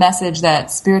comes to the message that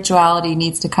spirituality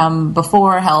needs to come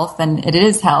before health, and it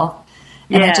is health.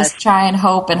 And I just try and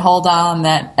hope and hold on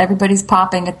that everybody's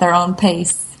popping at their own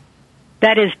pace.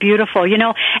 That is beautiful.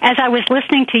 As I was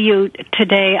listening to you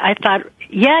today, I thought,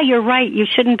 yeah, you're right. You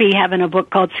shouldn't be having a book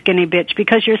called Skinny Bitch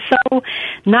because you're so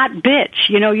not bitch.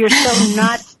 You're so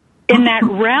not in that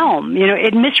realm.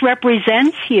 It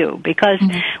misrepresents you because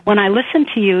when I listen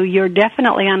to you, you're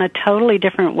definitely on a totally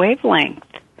different wavelength.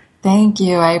 Thank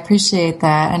you. I appreciate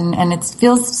that. And it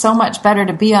feels so much better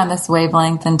to be on this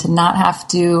wavelength and to not have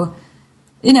to,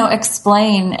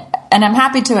 explain. And I'm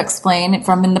happy to explain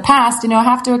from in the past, I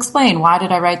have to explain why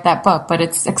did I write that book. But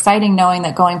it's exciting knowing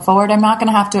that going forward, I'm not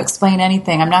going to have to explain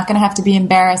anything. I'm not going to have to be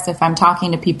embarrassed if I'm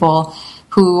talking to people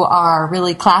who are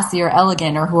really classy or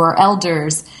elegant or who are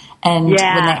elders. And when they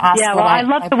ask I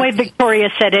love the way Victoria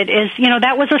said it is,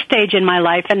 that was a stage in my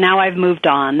life and now I've moved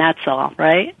on. That's all,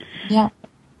 right? Yeah.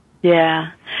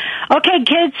 Yeah. Okay,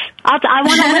 kids, I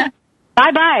want to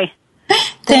bye-bye.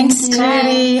 Thanks,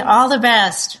 Judy. All the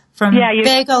best. From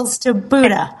bagels to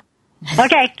Buddha.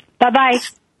 Okay, bye-bye.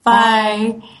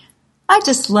 Bye. I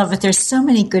just love it. There's so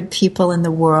many good people in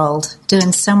the world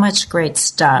doing so much great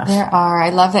stuff. There are. I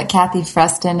love that Kathy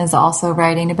Freston is also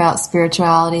writing about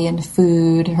spirituality and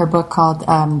food. Her book called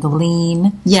The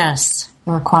Lean. Yes.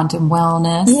 Or Quantum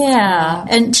Wellness. Yeah.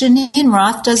 And Janine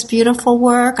Roth does beautiful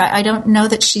work. I don't know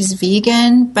that she's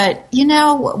vegan, but,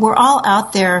 we're all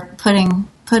out there putting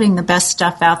the best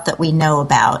stuff out that we know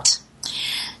about.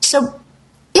 So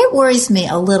it worries me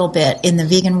a little bit in the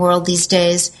vegan world these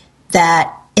days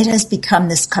that it has become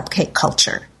this cupcake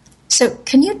culture. So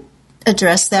can you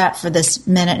address that for this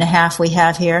minute and a half we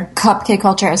have here? Cupcake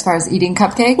culture as far as eating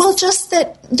cupcakes? Well, just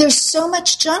that there's so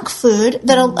much junk food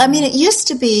that, it used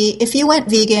to be if you went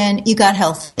vegan, you got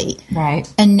healthy.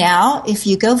 Right. And now if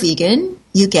you go vegan,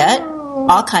 you get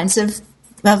all kinds of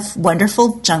of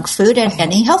wonderful junk food at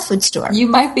any health food store. You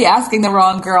might be asking the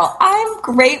wrong girl. I'm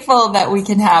grateful that we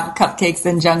can have cupcakes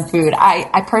and junk food.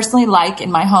 I personally like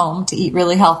in my home to eat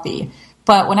really healthy.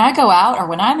 But when I go out or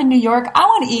when I'm in New York, I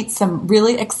want to eat some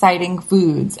really exciting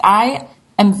foods. I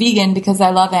am vegan because I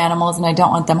love animals and I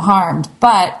don't want them harmed.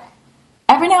 But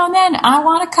every now and then, I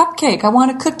want a cupcake, I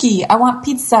want a cookie, I want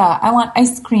pizza, I want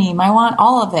ice cream, I want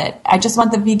all of it. I just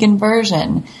want the vegan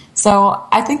version. So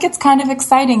I think it's kind of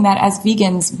exciting that as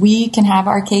vegans, we can have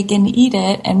our cake and eat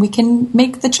it, and we can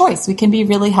make the choice. We can be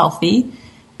really healthy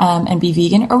and be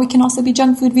vegan, or we can also be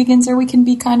junk food vegans, or we can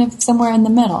be kind of somewhere in the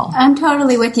middle. I'm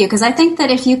totally with you, because I think that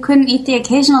if you couldn't eat the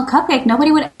occasional cupcake,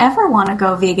 nobody would ever want to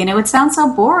go vegan. It would sound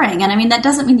so boring. And I mean, that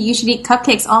doesn't mean that you should eat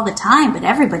cupcakes all the time, but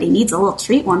everybody needs a little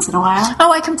treat once in a while.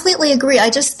 Oh, I completely agree. I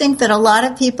just think that a lot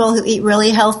of people who eat really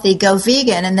healthy go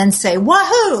vegan and then say,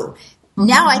 wahoo!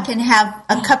 Now I can have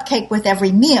a cupcake with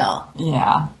every meal.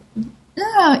 Yeah.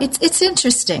 No, it's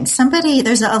interesting.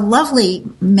 There's a lovely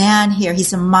man here.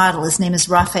 He's a model. His name is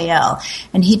Raphael.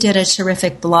 And he did a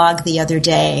terrific blog the other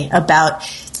day about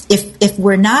if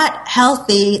we're not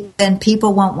healthy, then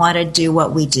people won't want to do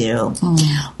what we do.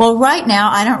 Well, right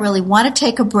now, I don't really want to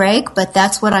take a break, but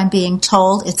that's what I'm being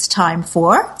told it's time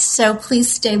for. So please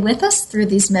stay with us through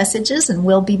these messages, and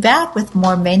we'll be back with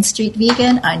more Main Street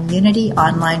Vegan on Unity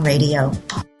Online Radio.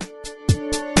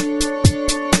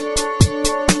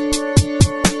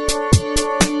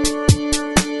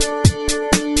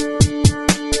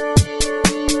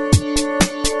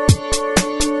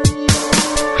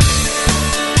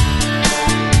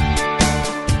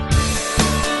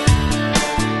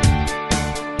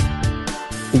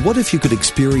 What if you could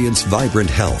experience vibrant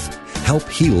health, help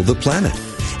heal the planet,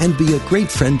 and be a great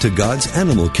friend to God's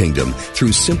animal kingdom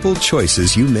through simple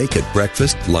choices you make at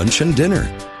breakfast, lunch, and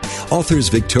dinner? Authors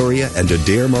Victoria and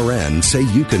Adair Moran say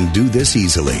you can do this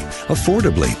easily,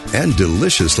 affordably, and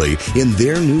deliciously in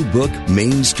their new book,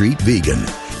 Main Street Vegan.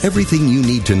 Everything you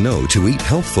need to know to eat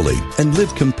healthfully and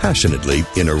live compassionately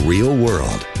in a real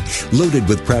world. Loaded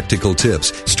with practical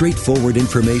tips, straightforward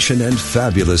information, and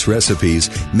fabulous recipes,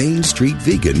 Main Street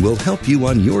Vegan will help you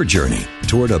on your journey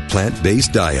toward a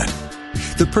plant-based diet.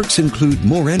 The perks include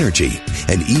more energy,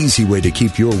 an easy way to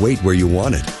keep your weight where you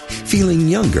want it, feeling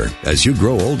younger as you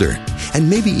grow older, and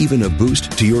maybe even a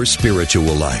boost to your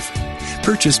spiritual life.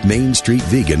 Purchase Main Street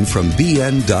Vegan from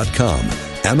BN.com,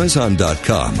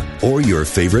 Amazon.com, or your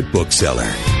favorite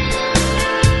bookseller.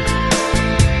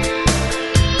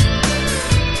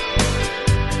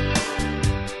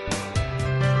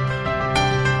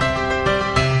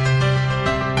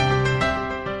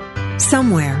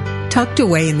 Somewhere, tucked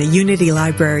away in the Unity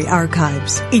Library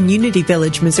archives in Unity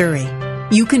Village, Missouri,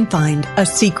 you can find a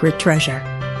secret treasure.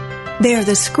 They are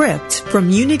the scripts from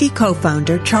Unity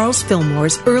co-founder Charles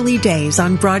Fillmore's early days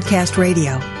on broadcast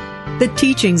radio. The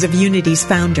teachings of Unity's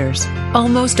founders,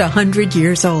 almost 100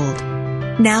 years old.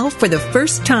 Now, for the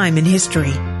first time in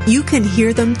history, you can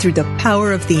hear them through the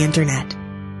power of the Internet.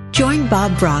 Join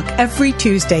Bob Brock every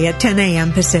Tuesday at 10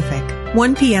 a.m. Pacific,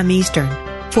 1 p.m. Eastern,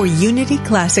 for Unity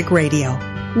Classic Radio,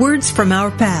 Words from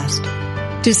Our Past.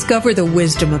 Discover the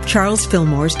wisdom of Charles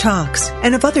Fillmore's talks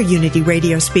and of other Unity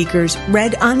radio speakers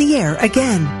read on the air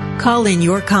again. Call in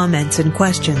your comments and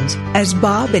questions as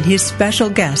Bob and his special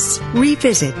guests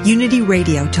revisit Unity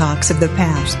radio talks of the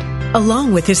past,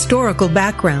 along with historical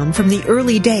background from the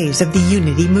early days of the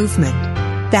Unity movement.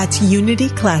 That's Unity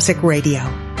Classic Radio,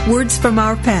 Words from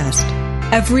Our Past,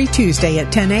 every Tuesday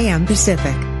at 10 a.m.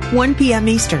 Pacific, 1 p.m.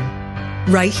 Eastern,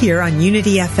 right here on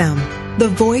Unity FM, the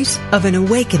voice of an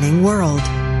awakening world.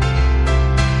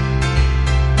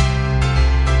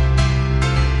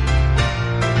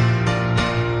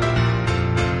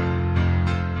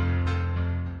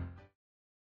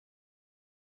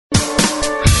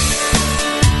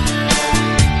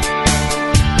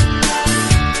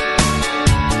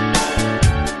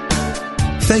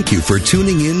 Thank you for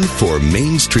tuning in for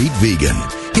Main Street Vegan.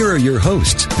 Here are your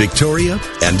hosts, Victoria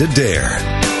and Adair.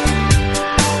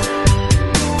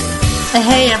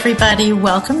 Hey, everybody.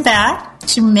 Welcome back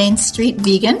to Main Street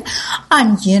Vegan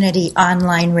on Unity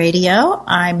Online Radio.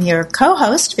 I'm your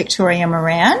co-host, Victoria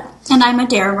Moran. And I'm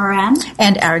Adair Moran.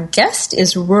 And our guest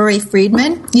is Rory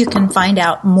Friedman. You can find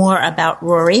out more about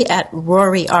Rory at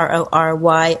Rory,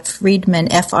 R-O-R-Y, Friedman,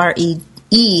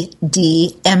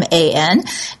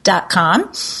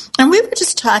 FREEDMAN.com. And we were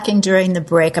just talking during the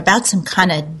break about some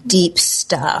kind of deep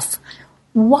stuff.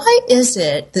 Why is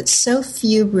it that so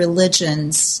few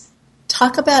religions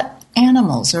talk about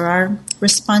animals or our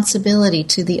responsibility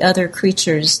to the other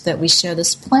creatures that we share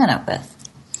this planet with?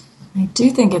 I do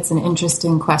think it's an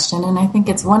interesting question, and I think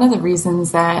it's one of the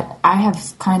reasons that I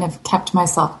have kind of kept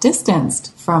myself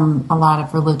distanced from a lot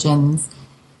of religions.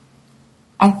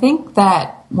 I think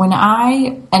that when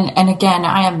and again,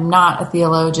 I am not a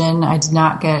theologian. I did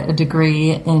not get a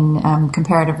degree in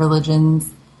comparative religions.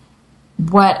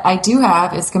 What I do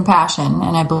have is compassion,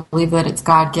 and I believe that it's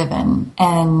God-given.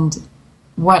 And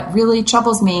what really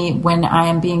troubles me when I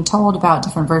am being told about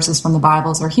different verses from the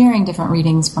Bibles or hearing different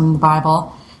readings from the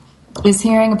Bible is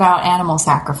hearing about animal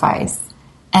sacrifice.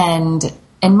 And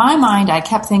in my mind, I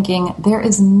kept thinking, there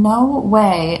is no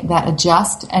way that a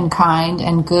just and kind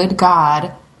and good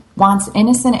God wants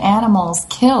innocent animals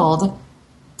killed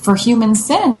for human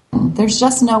sin. There's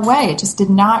just no way. It just did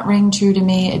not ring true to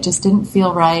me. It just didn't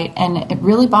feel right. And it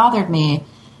really bothered me.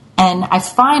 And I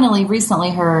finally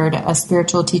recently heard a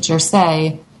spiritual teacher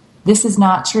say, this is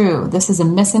not true. This is a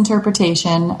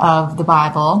misinterpretation of the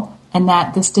Bible, and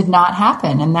that this did not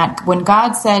happen. And that when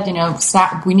God said,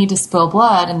 we need to spill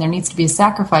blood and there needs to be a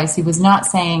sacrifice, he was not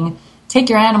saying, take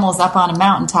your animals up on a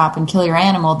mountaintop and kill your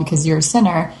animal because you're a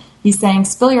sinner. He's saying,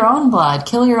 spill your own blood,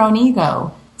 kill your own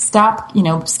ego. Stop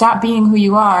being who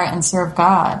you are and serve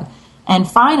God. And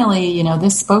finally,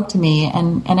 this spoke to me.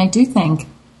 And I do think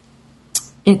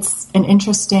it's an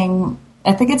interesting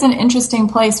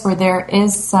place where there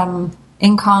is some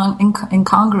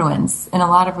incongruence in a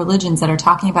lot of religions that are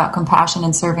talking about compassion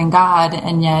and serving God,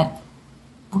 and yet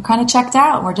we're kind of checked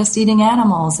out. We're just eating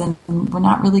animals, and we're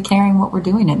not really caring what we're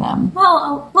doing to them.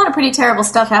 Well, a lot of pretty terrible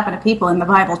stuff happened to people in the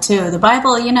Bible, too. The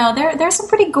Bible, there's some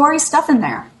pretty gory stuff in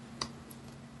there.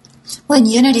 Well, in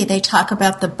Unity, they talk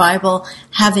about the Bible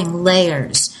having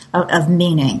layers of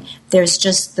meaning. There's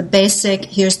just the basic,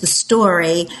 here's the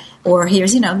story, or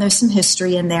here's, there's some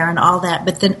history in there and all that.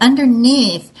 But then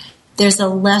underneath, there's a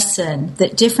lesson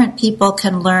that different people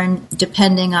can learn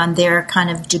depending on their kind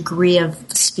of degree of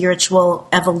spiritual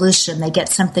evolution. They get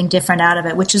something different out of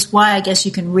it, which is why I guess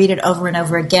you can read it over and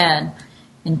over again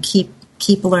and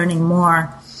keep learning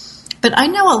more. But I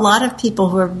know a lot of people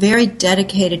who are very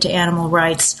dedicated to animal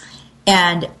rights,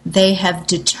 and they have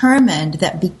determined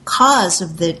that because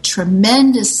of the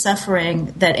tremendous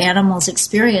suffering that animals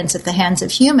experience at the hands of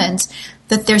humans,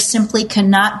 that there simply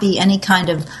cannot be any kind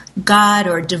of God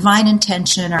or divine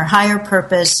intention or higher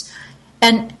purpose.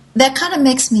 And that kind of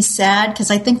makes me sad,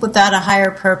 because I think without a higher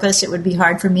purpose, it would be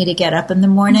hard for me to get up in the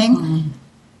morning. Mm-hmm.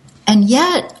 And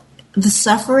yet, the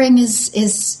suffering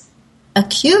is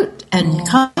acute and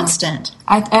constant.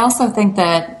 I also think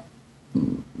that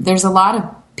there's a lot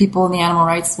of people in the animal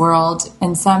rights world,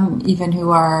 and some even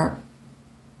who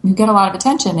get a lot of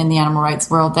attention in the animal rights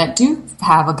world, that do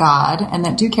have a God and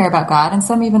that do care about God, and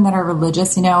some even that are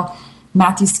religious.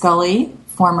 Matthew Scully,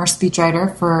 former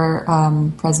speechwriter for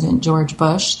President George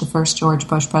Bush, the first George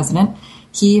Bush president,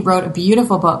 he wrote a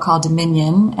beautiful book called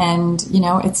Dominion, and,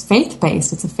 it's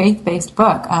faith-based. It's a faith-based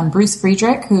book. Bruce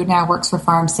Friedrich, who now works for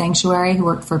Farm Sanctuary, who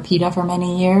worked for PETA for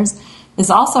many years, is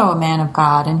also a man of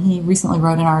God, and he recently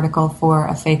wrote an article for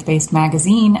a faith-based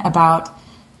magazine about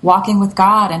walking with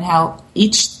God and how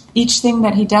each thing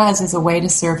that he does is a way to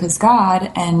serve his God,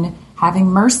 and having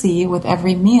mercy with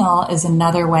every meal is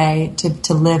another way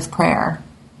to live prayer.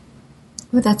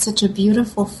 Oh, that's such a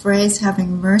beautiful phrase,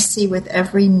 having mercy with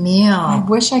every meal. I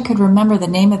wish I could remember the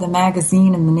name of the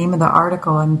magazine and the name of the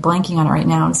article. I'm blanking on it right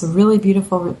now. It's a really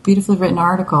beautifully written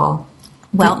article.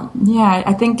 Well, yeah,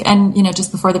 I think, and,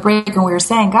 just before the break, when we were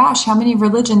saying, gosh, how many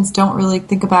religions don't really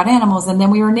think about animals? And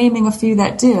then we were naming a few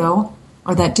that do,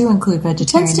 or that do include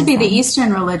vegetarianism. It tends to be the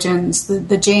Eastern religions,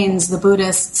 the Jains, the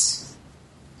Buddhists.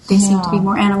 They seem to be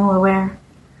more animal aware.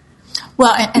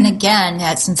 Well, and again,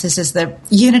 since this is the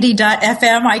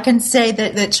Unity.fm, I can say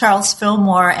that Charles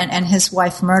Fillmore and his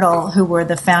wife Myrtle, who were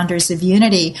the founders of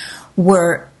Unity,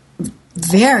 were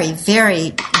very,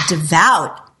 very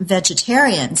devout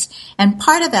vegetarians. And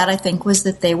part of that, I think, was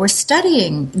that they were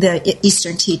studying the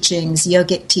Eastern teachings,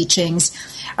 yogic teachings.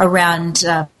 Around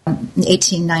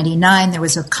 1899, there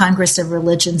was a Congress of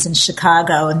Religions in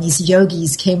Chicago, and these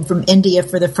yogis came from India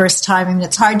for the first time. I mean,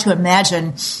 it's hard to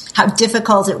imagine how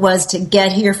difficult it was to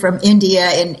get here from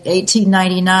India in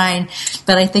 1899,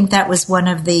 but I think that was one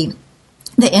of the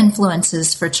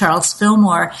influences for Charles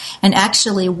Fillmore. And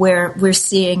actually, where we're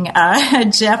seeing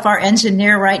Jeff, our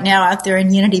engineer, right now out there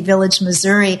in Unity Village,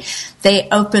 Missouri, they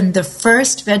opened the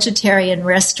first vegetarian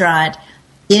restaurant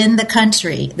in the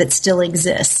country that still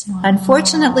exists. Wow.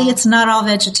 Unfortunately, it's not all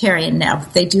vegetarian now.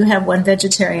 They do have one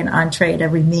vegetarian entree at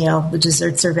every meal. The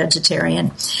desserts are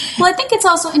vegetarian. Well, I think it's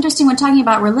also interesting when talking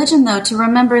about religion, though, to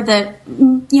remember that,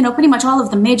 pretty much all of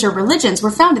the major religions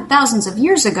were founded thousands of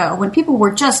years ago when people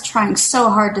were just trying so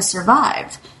hard to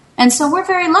survive. And so we're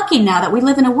very lucky now that we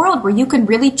live in a world where you can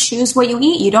really choose what you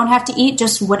eat. You don't have to eat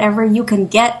just whatever you can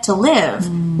get to live.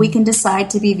 We can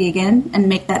decide to be vegan and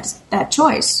make that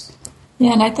choice.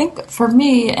 Yeah, and I think for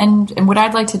me, and what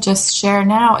I'd like to just share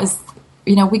now is,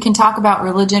 we can talk about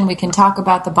religion, we can talk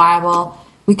about the Bible,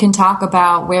 we can talk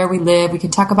about where we live, we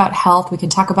can talk about health, we can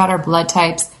talk about our blood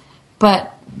types,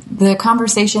 but the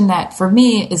conversation that for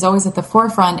me is always at the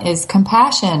forefront is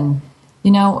compassion.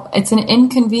 It's an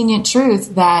inconvenient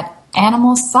truth that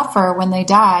animals suffer when they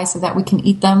die so that we can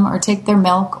eat them or take their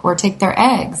milk or take their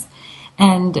eggs.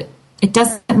 And it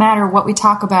doesn't matter what we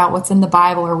talk about, what's in the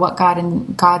Bible or what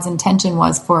God's intention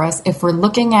was for us. If we're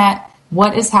looking at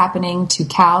what is happening to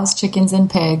cows, chickens, and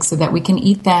pigs so that we can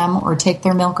eat them or take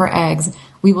their milk or eggs,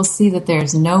 we will see that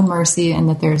there's no mercy and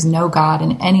that there's no God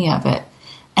in any of it,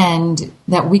 and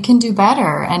that we can do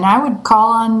better. And I would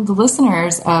call on the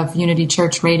listeners of Unity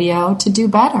Church Radio to do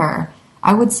better.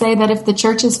 I would say that if the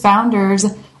church's founders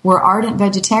were ardent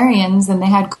vegetarians and they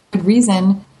had good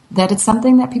reason, that it's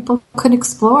something that people could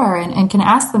explore and can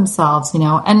ask themselves,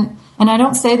 And I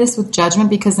don't say this with judgment,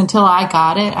 because until I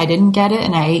got it, I didn't get it,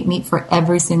 and I ate meat for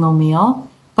every single meal.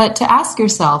 But to ask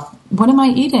yourself, what am I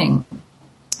eating?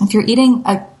 If you're eating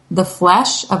the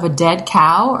flesh of a dead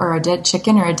cow or a dead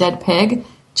chicken or a dead pig,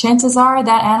 chances are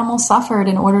that animal suffered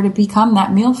in order to become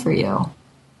that meal for you.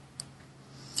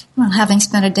 Well, having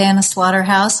spent a day in a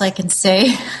slaughterhouse, I can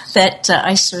say that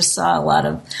I sure saw a lot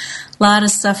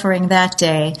of suffering that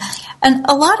day. And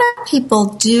a lot of people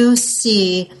do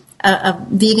see a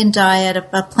vegan diet,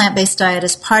 a plant-based diet,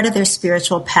 as part of their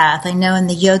spiritual path. I know in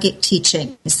the yogic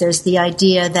teachings, there's the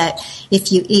idea that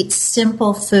if you eat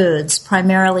simple foods,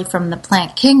 primarily from the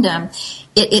plant kingdom,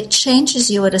 it changes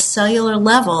you at a cellular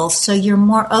level, so you're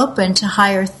more open to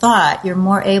higher thought. You're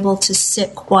more able to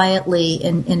sit quietly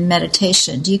in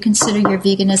meditation. Do you consider your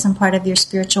veganism part of your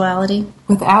spirituality?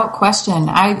 Without question.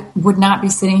 I would not be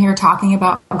sitting here talking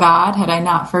about God had I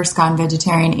not first gone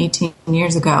vegetarian 18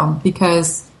 years ago,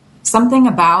 because something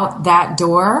about that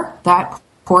door, that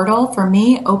portal, for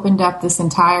me, opened up this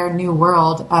entire new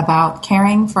world about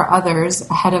caring for others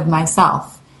ahead of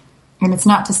myself. And it's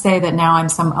not to say that now I'm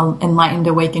some enlightened,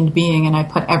 awakened being and I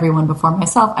put everyone before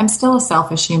myself. I'm still a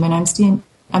selfish human.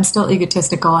 I'm still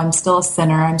egotistical. I'm still a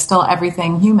sinner. I'm still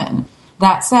everything human.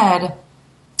 That said,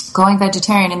 going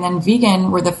vegetarian and then vegan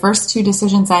were the first two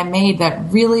decisions I made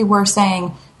that really were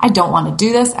saying, I don't want to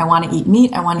do this. I want to eat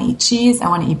meat. I want to eat cheese. I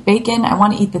want to eat bacon. I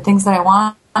want to eat the things that I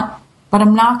want, but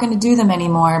I'm not going to do them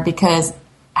anymore, because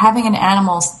having an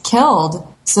animal killed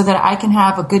so that I can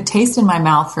have a good taste in my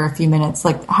mouth for a few minutes,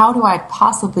 like, how do I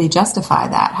possibly justify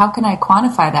that? How can I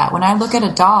quantify that? When I look at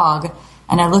a dog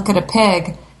and I look at a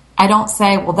pig, I don't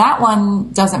say, well, that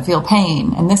one doesn't feel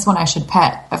pain and this one I should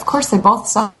pet. Of course, they both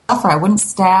suffer. I wouldn't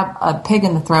stab a pig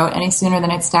in the throat any sooner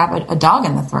than I'd stab a dog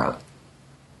in the throat.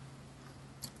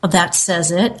 Well, that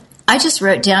says it. I just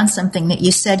wrote down something that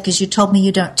you said, because you told me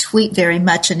you don't tweet very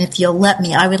much, and if you'll let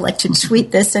me, I would like to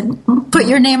tweet this and put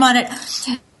your name on it.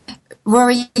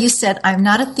 Rory, you said, I'm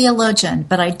not a theologian,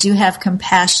 but I do have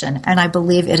compassion, and I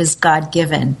believe it is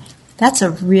God-given. That's a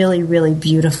really, really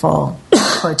beautiful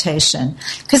quotation.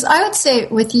 Because I would say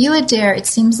with you, Adair, it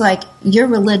seems like your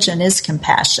religion is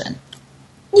compassion.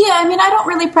 Yeah, I mean, I don't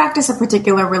really practice a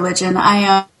particular religion.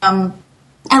 I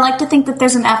like to think that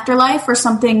there's an afterlife or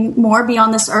something more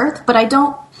beyond this earth, but I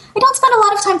don't spend a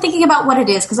lot of time thinking about what it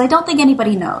is, because I don't think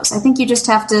anybody knows. I think you just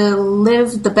have to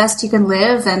live the best you can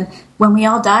live, and when we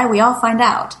all die, we all find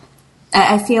out.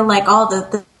 I feel like all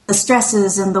the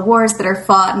stresses and the wars that are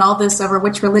fought and all this over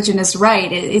which religion is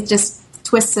right, it just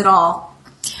twists it all.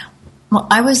 Well,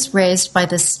 I was raised by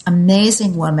this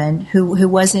amazing woman who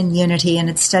was in Unity and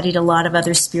had studied a lot of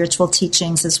other spiritual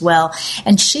teachings as well,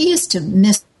 and she used to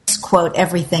misquote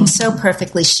everything so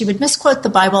perfectly. She would misquote the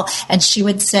Bible, and she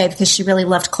would say, because she really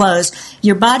loved clothes,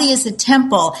 your body is a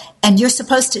temple and you're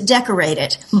supposed to decorate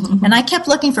it. And I kept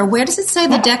looking for, where does it say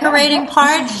the decorating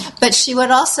part? But she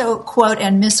would also quote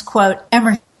and misquote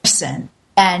Emerson.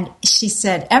 And she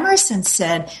said, Emerson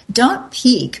said, don't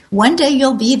peek. One day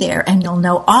you'll be there and you'll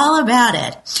know all about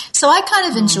it. So I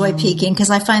kind of enjoy peeking, because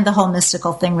I find the whole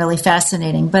mystical thing really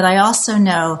fascinating. But I also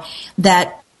know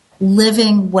that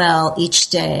living well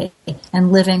each day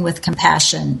and living with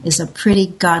compassion is a pretty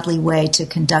godly way to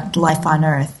conduct life on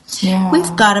earth. Yeah.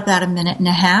 We've got about a minute and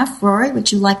a half. Rory,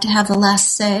 would you like to have the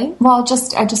last say? Well, I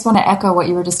just want to echo what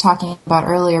you were just talking about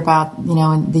earlier about,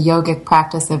 in the yogic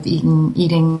practice of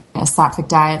eating a sattvic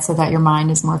diet so that your mind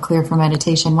is more clear for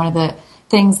meditation. One of the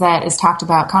things that is talked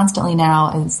about constantly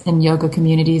now is in yoga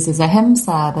communities is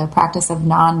ahimsa, the practice of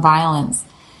nonviolence.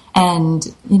 And,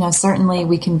 certainly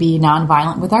we can be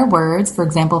nonviolent with our words. For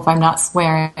example, if I'm not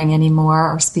swearing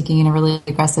anymore or speaking in a really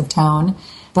aggressive tone.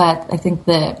 But I think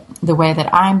that the way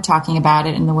that I'm talking about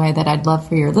it and the way that I'd love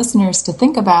for your listeners to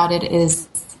think about it is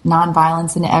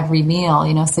nonviolence in every meal.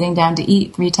 Sitting down to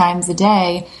eat 3 times a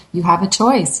day, you have a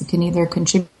choice. You can either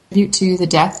contribute to the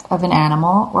death of an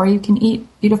animal, or you can eat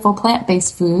beautiful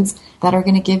plant-based foods that are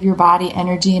going to give your body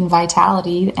energy and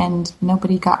vitality, and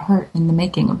nobody got hurt in the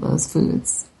making of those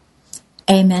foods.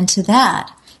 Amen to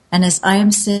that. And as I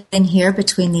am sitting here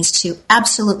between these two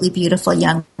absolutely beautiful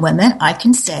young women, I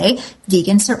can say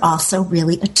vegans are also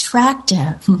really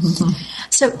attractive.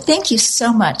 So thank you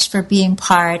so much for being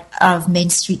part of Main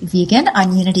Street Vegan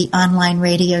on Unity Online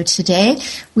Radio today.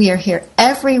 We are here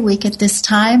every week at this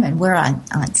time, and we're on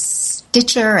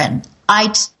Stitcher and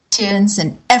iTunes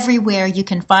and everywhere you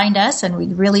can find us, and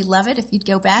we'd really love it if you'd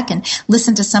go back and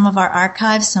listen to some of our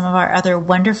archives, some of our other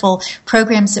wonderful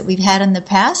programs that we've had in the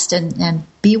past, and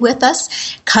be with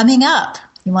us. Coming up,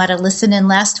 you want to listen in.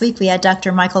 Last week we had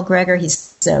Dr. Michael Greger.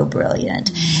 He's so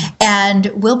brilliant. And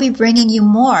we'll be bringing you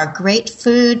more great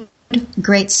food,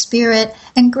 great spirit,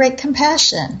 and great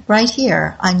compassion right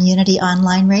here on Unity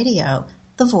Online Radio,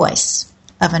 the voice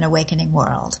of an awakening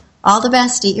world. All the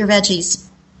best. Eat your veggies.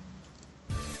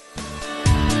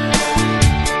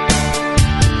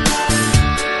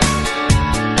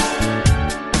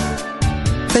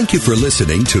 Thank you for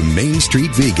listening to Main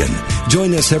Street Vegan.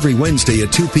 Join us every Wednesday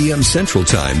at 2 p.m. Central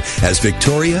Time as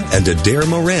Victoria and Adair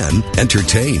Moran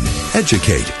entertain,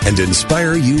 educate, and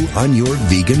inspire you on your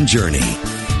vegan journey.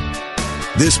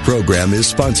 This program is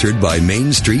sponsored by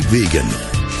Main Street Vegan.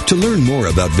 To learn more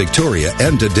about Victoria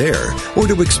and Adair, or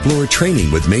to explore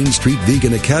training with Main Street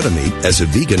Vegan Academy as a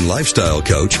vegan lifestyle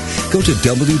coach, go to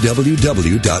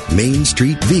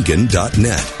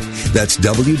www.mainstreetvegan.net. That's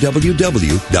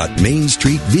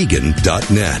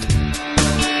www.mainstreetvegan.net.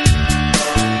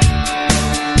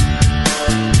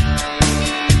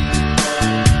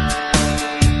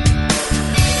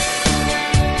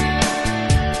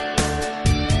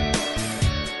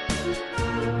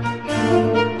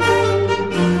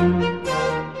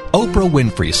 Oprah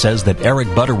Winfrey says that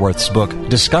Eric Butterworth's book,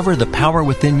 Discover the Power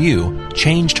Within You,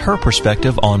 changed her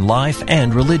perspective on life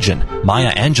and religion.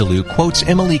 Maya Angelou quotes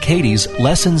Emily Cady's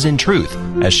Lessons in Truth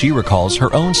as she recalls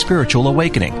her own spiritual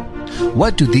awakening.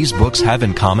 What do these books have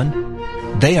in common?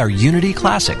 They are Unity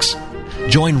classics.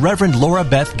 Join Reverend Laura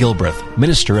Beth Gilbreth,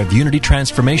 Minister of Unity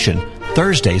Transformation,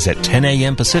 Thursdays at 10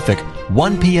 a.m. Pacific,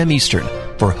 1 p.m. Eastern,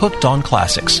 for Hooked on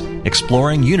Classics,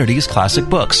 exploring Unity's classic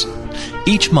books.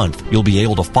 Each month, you'll be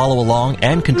able to follow along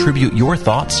and contribute your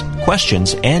thoughts,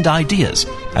 questions, and ideas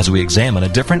as we examine a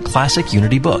different classic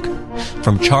Unity book.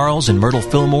 From Charles and Myrtle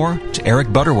Fillmore to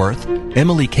Eric Butterworth,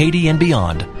 Emily Cady, and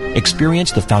beyond,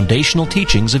 experience the foundational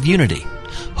teachings of Unity.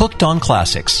 Hooked on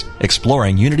Classics,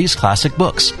 exploring Unity's classic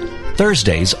books.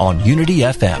 Thursdays on Unity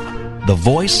FM, the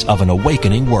voice of an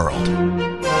awakening world.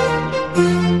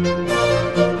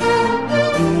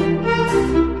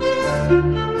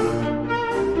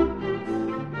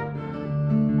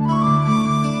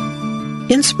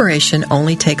 Inspiration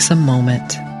only takes a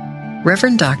moment.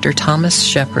 Reverend Dr. Thomas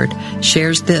Shepard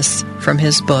shares this from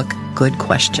his book, Good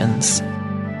Questions.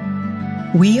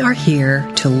 We are here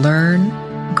to learn,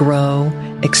 grow,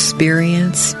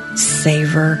 experience,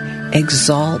 savor,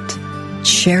 exalt,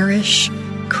 cherish,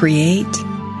 create,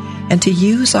 and to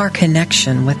use our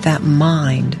connection with that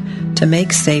mind to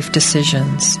make safe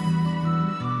decisions.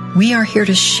 We are here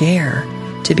to share,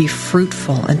 to be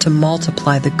fruitful, and to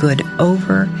multiply the good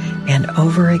over and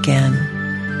over again.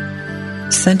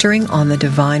 Centering on the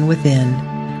divine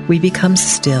within, we become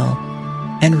still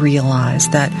and realize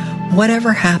that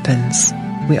whatever happens,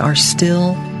 we are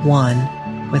still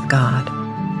one with God.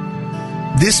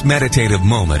 This meditative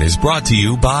moment is brought to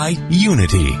you by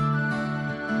Unity.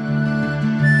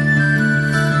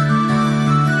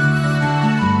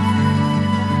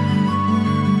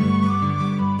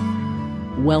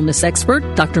 Wellness expert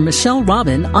Dr. Michelle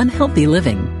Robin on healthy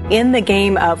living. In the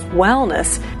game of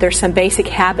wellness, there's some basic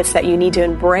habits that you need to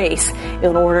embrace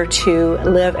in order to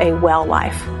live a well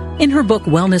life. In her book,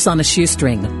 Wellness on a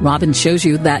Shoestring, Robin shows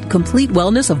you that complete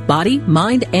wellness of body,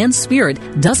 mind, and spirit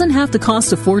doesn't have to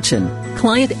cost a fortune.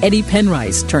 Client Eddie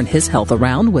Penrice turned his health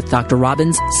around with Dr.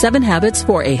 Robin's 7 Habits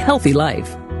for a Healthy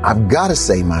Life. I've got to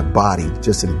say my body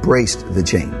just embraced the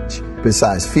change.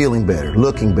 Besides feeling better,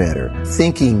 looking better,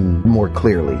 thinking more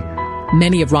clearly.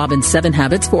 Many of Robin's 7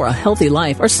 Habits for a Healthy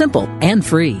Life are simple and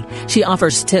free. She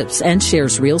offers tips and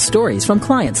shares real stories from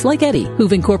clients like Eddie,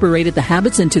 who've incorporated the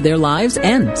habits into their lives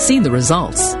and seen the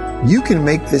results. You can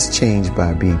make this change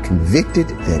by being convicted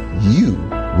that you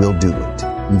will do it.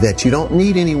 that you don't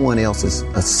need anyone else's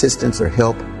assistance or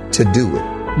help to do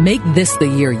it. Make this the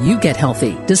year you get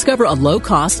healthy. Discover a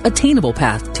low-cost, attainable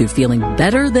path to feeling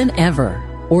better than ever.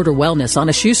 Order Wellness on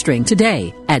a Shoestring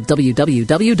today at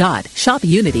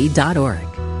www.shopunity.org.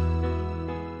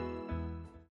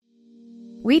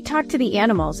 We talk to the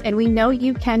animals, and we know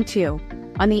you can too.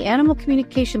 On the Animal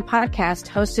Communication Podcast,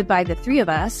 hosted by the three of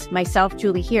us, myself,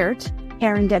 Julie Hiert,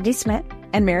 Karen Dudley-Smith,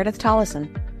 and Meredith Tollison,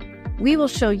 we will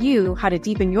show you how to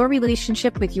deepen your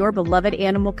relationship with your beloved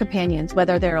animal companions,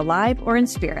 whether they're alive or in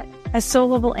spirit. As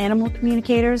soul-level animal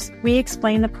communicators, we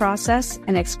explain the process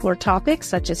and explore topics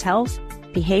such as health,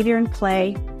 behavior, and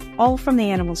play, all from the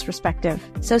animal's perspective.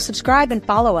 So subscribe and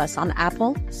follow us on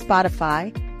Apple,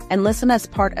 Spotify, and listen as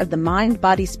part of the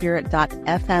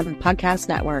MindBodySpirit.fm podcast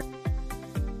network.